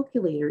this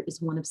calculator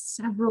is one of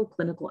several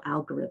clinical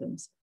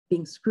algorithms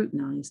being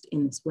scrutinized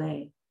in this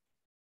way.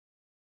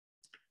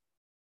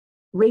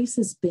 Race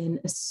has been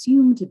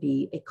assumed to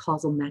be a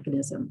causal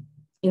mechanism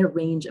in a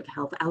range of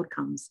health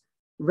outcomes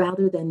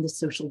rather than the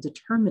social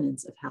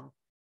determinants of health.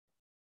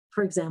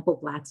 For example,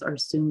 Blacks are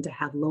assumed to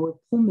have lower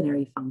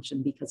pulmonary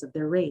function because of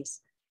their race,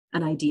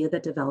 an idea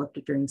that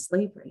developed during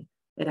slavery.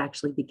 It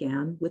actually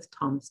began with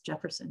Thomas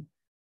Jefferson.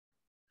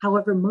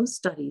 However, most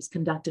studies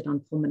conducted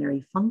on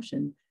pulmonary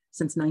function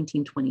since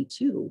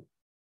 1922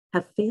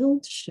 have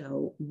failed to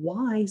show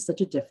why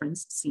such a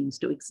difference seems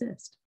to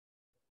exist.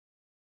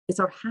 It's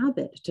our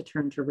habit to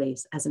turn to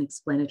race as an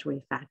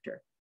explanatory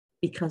factor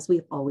because we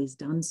have always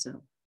done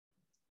so.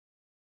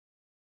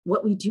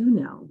 What we do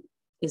know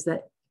is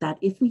that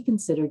if we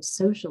considered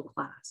social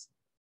class,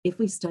 if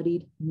we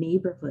studied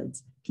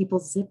neighborhoods,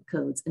 people's zip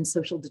codes, and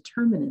social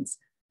determinants,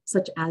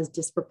 such as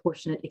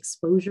disproportionate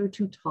exposure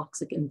to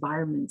toxic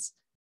environments,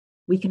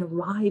 we can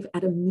arrive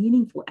at a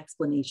meaningful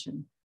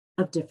explanation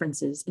of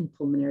differences in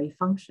pulmonary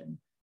function,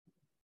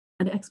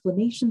 an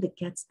explanation that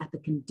gets at the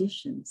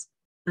conditions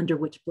under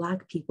which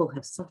Black people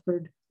have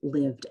suffered,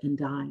 lived, and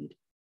died.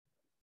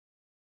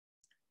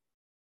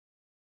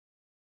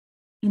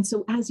 And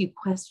so as you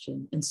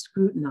question and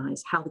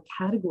scrutinize how the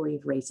category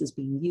of race is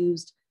being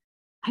used,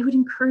 I would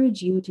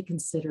encourage you to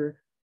consider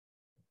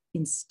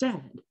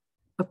instead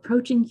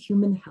approaching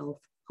human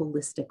health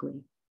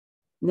holistically.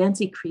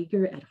 Nancy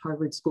Krieger at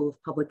Harvard School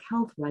of Public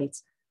Health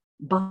writes,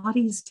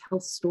 bodies tell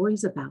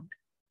stories about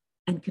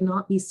and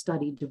cannot be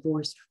studied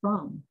divorced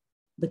from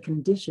the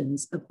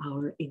conditions of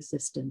our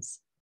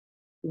existence.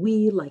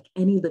 We, like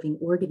any living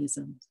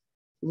organism,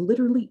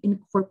 literally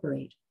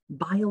incorporate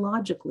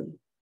biologically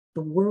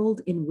the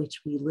world in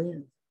which we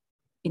live,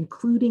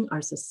 including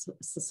our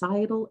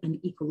societal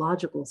and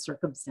ecological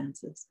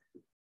circumstances.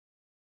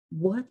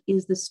 What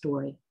is the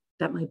story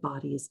that my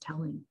body is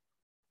telling?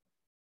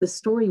 The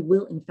story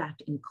will, in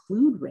fact,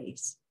 include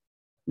race,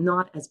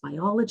 not as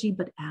biology,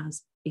 but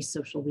as a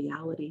social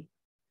reality,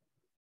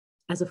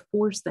 as a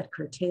force that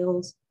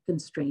curtails,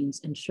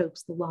 constrains, and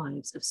chokes the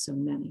lives of so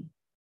many.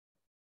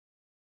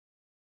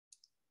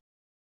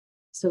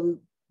 So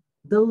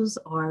those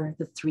are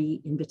the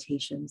three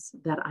invitations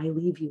that I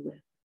leave you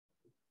with.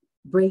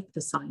 Break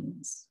the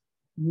silence,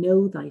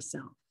 know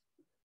thyself,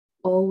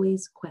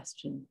 always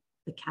question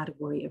the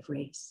category of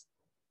race.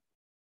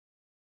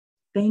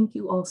 Thank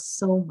you all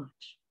so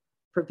much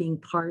for being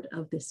part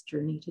of this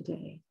journey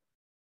today.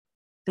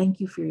 Thank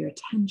you for your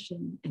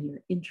attention and your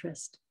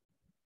interest,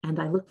 and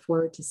I look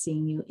forward to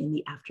seeing you in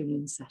the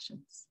afternoon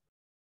sessions.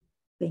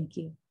 Thank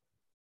you.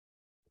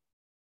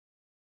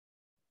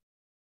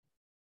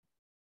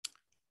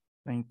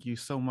 Thank you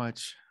so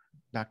much,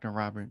 Dr.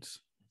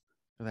 Roberts,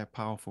 for that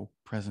powerful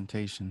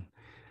presentation.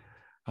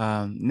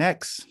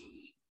 Next,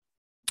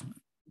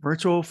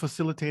 virtual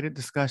facilitated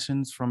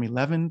discussions from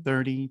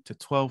 11:30 to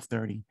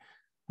 12:30.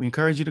 We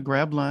encourage you to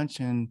grab lunch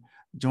and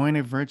join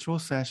a virtual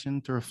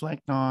session to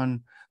reflect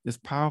on this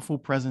powerful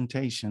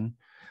presentation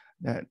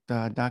that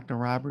Dr.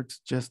 Roberts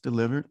just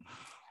delivered.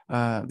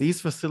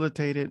 These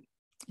facilitated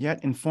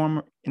yet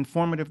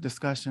informative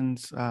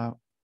discussions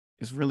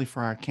is really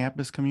for our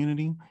campus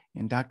community,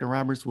 and Dr.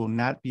 Roberts will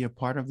not be a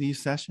part of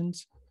these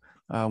sessions.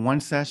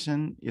 One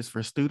session is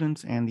for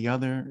students and the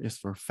other is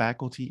for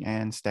faculty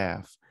and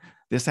staff.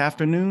 This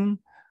afternoon,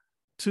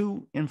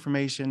 2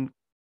 information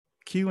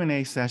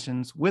Q&A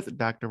sessions with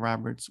Dr.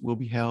 Roberts will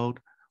be held.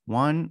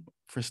 One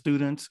for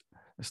students,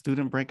 a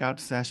student breakout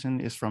session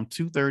is from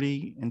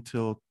 2:30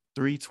 until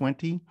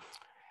 3:20,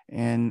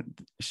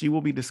 and she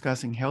will be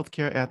discussing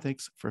healthcare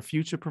ethics for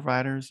future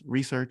providers,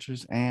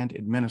 researchers, and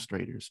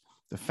administrators.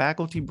 The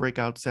faculty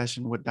breakout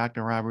session with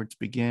Dr. Roberts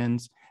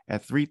begins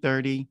at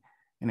 3:30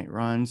 and it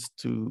runs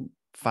to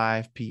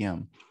 5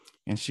 p.m.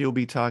 And she'll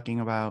be talking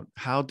about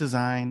how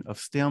design of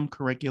STEM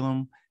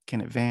curriculum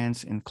can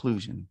advance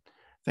inclusion.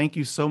 Thank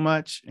you so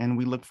much, and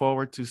we look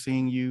forward to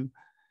seeing you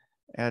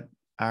at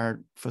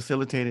our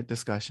facilitated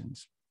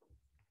discussions.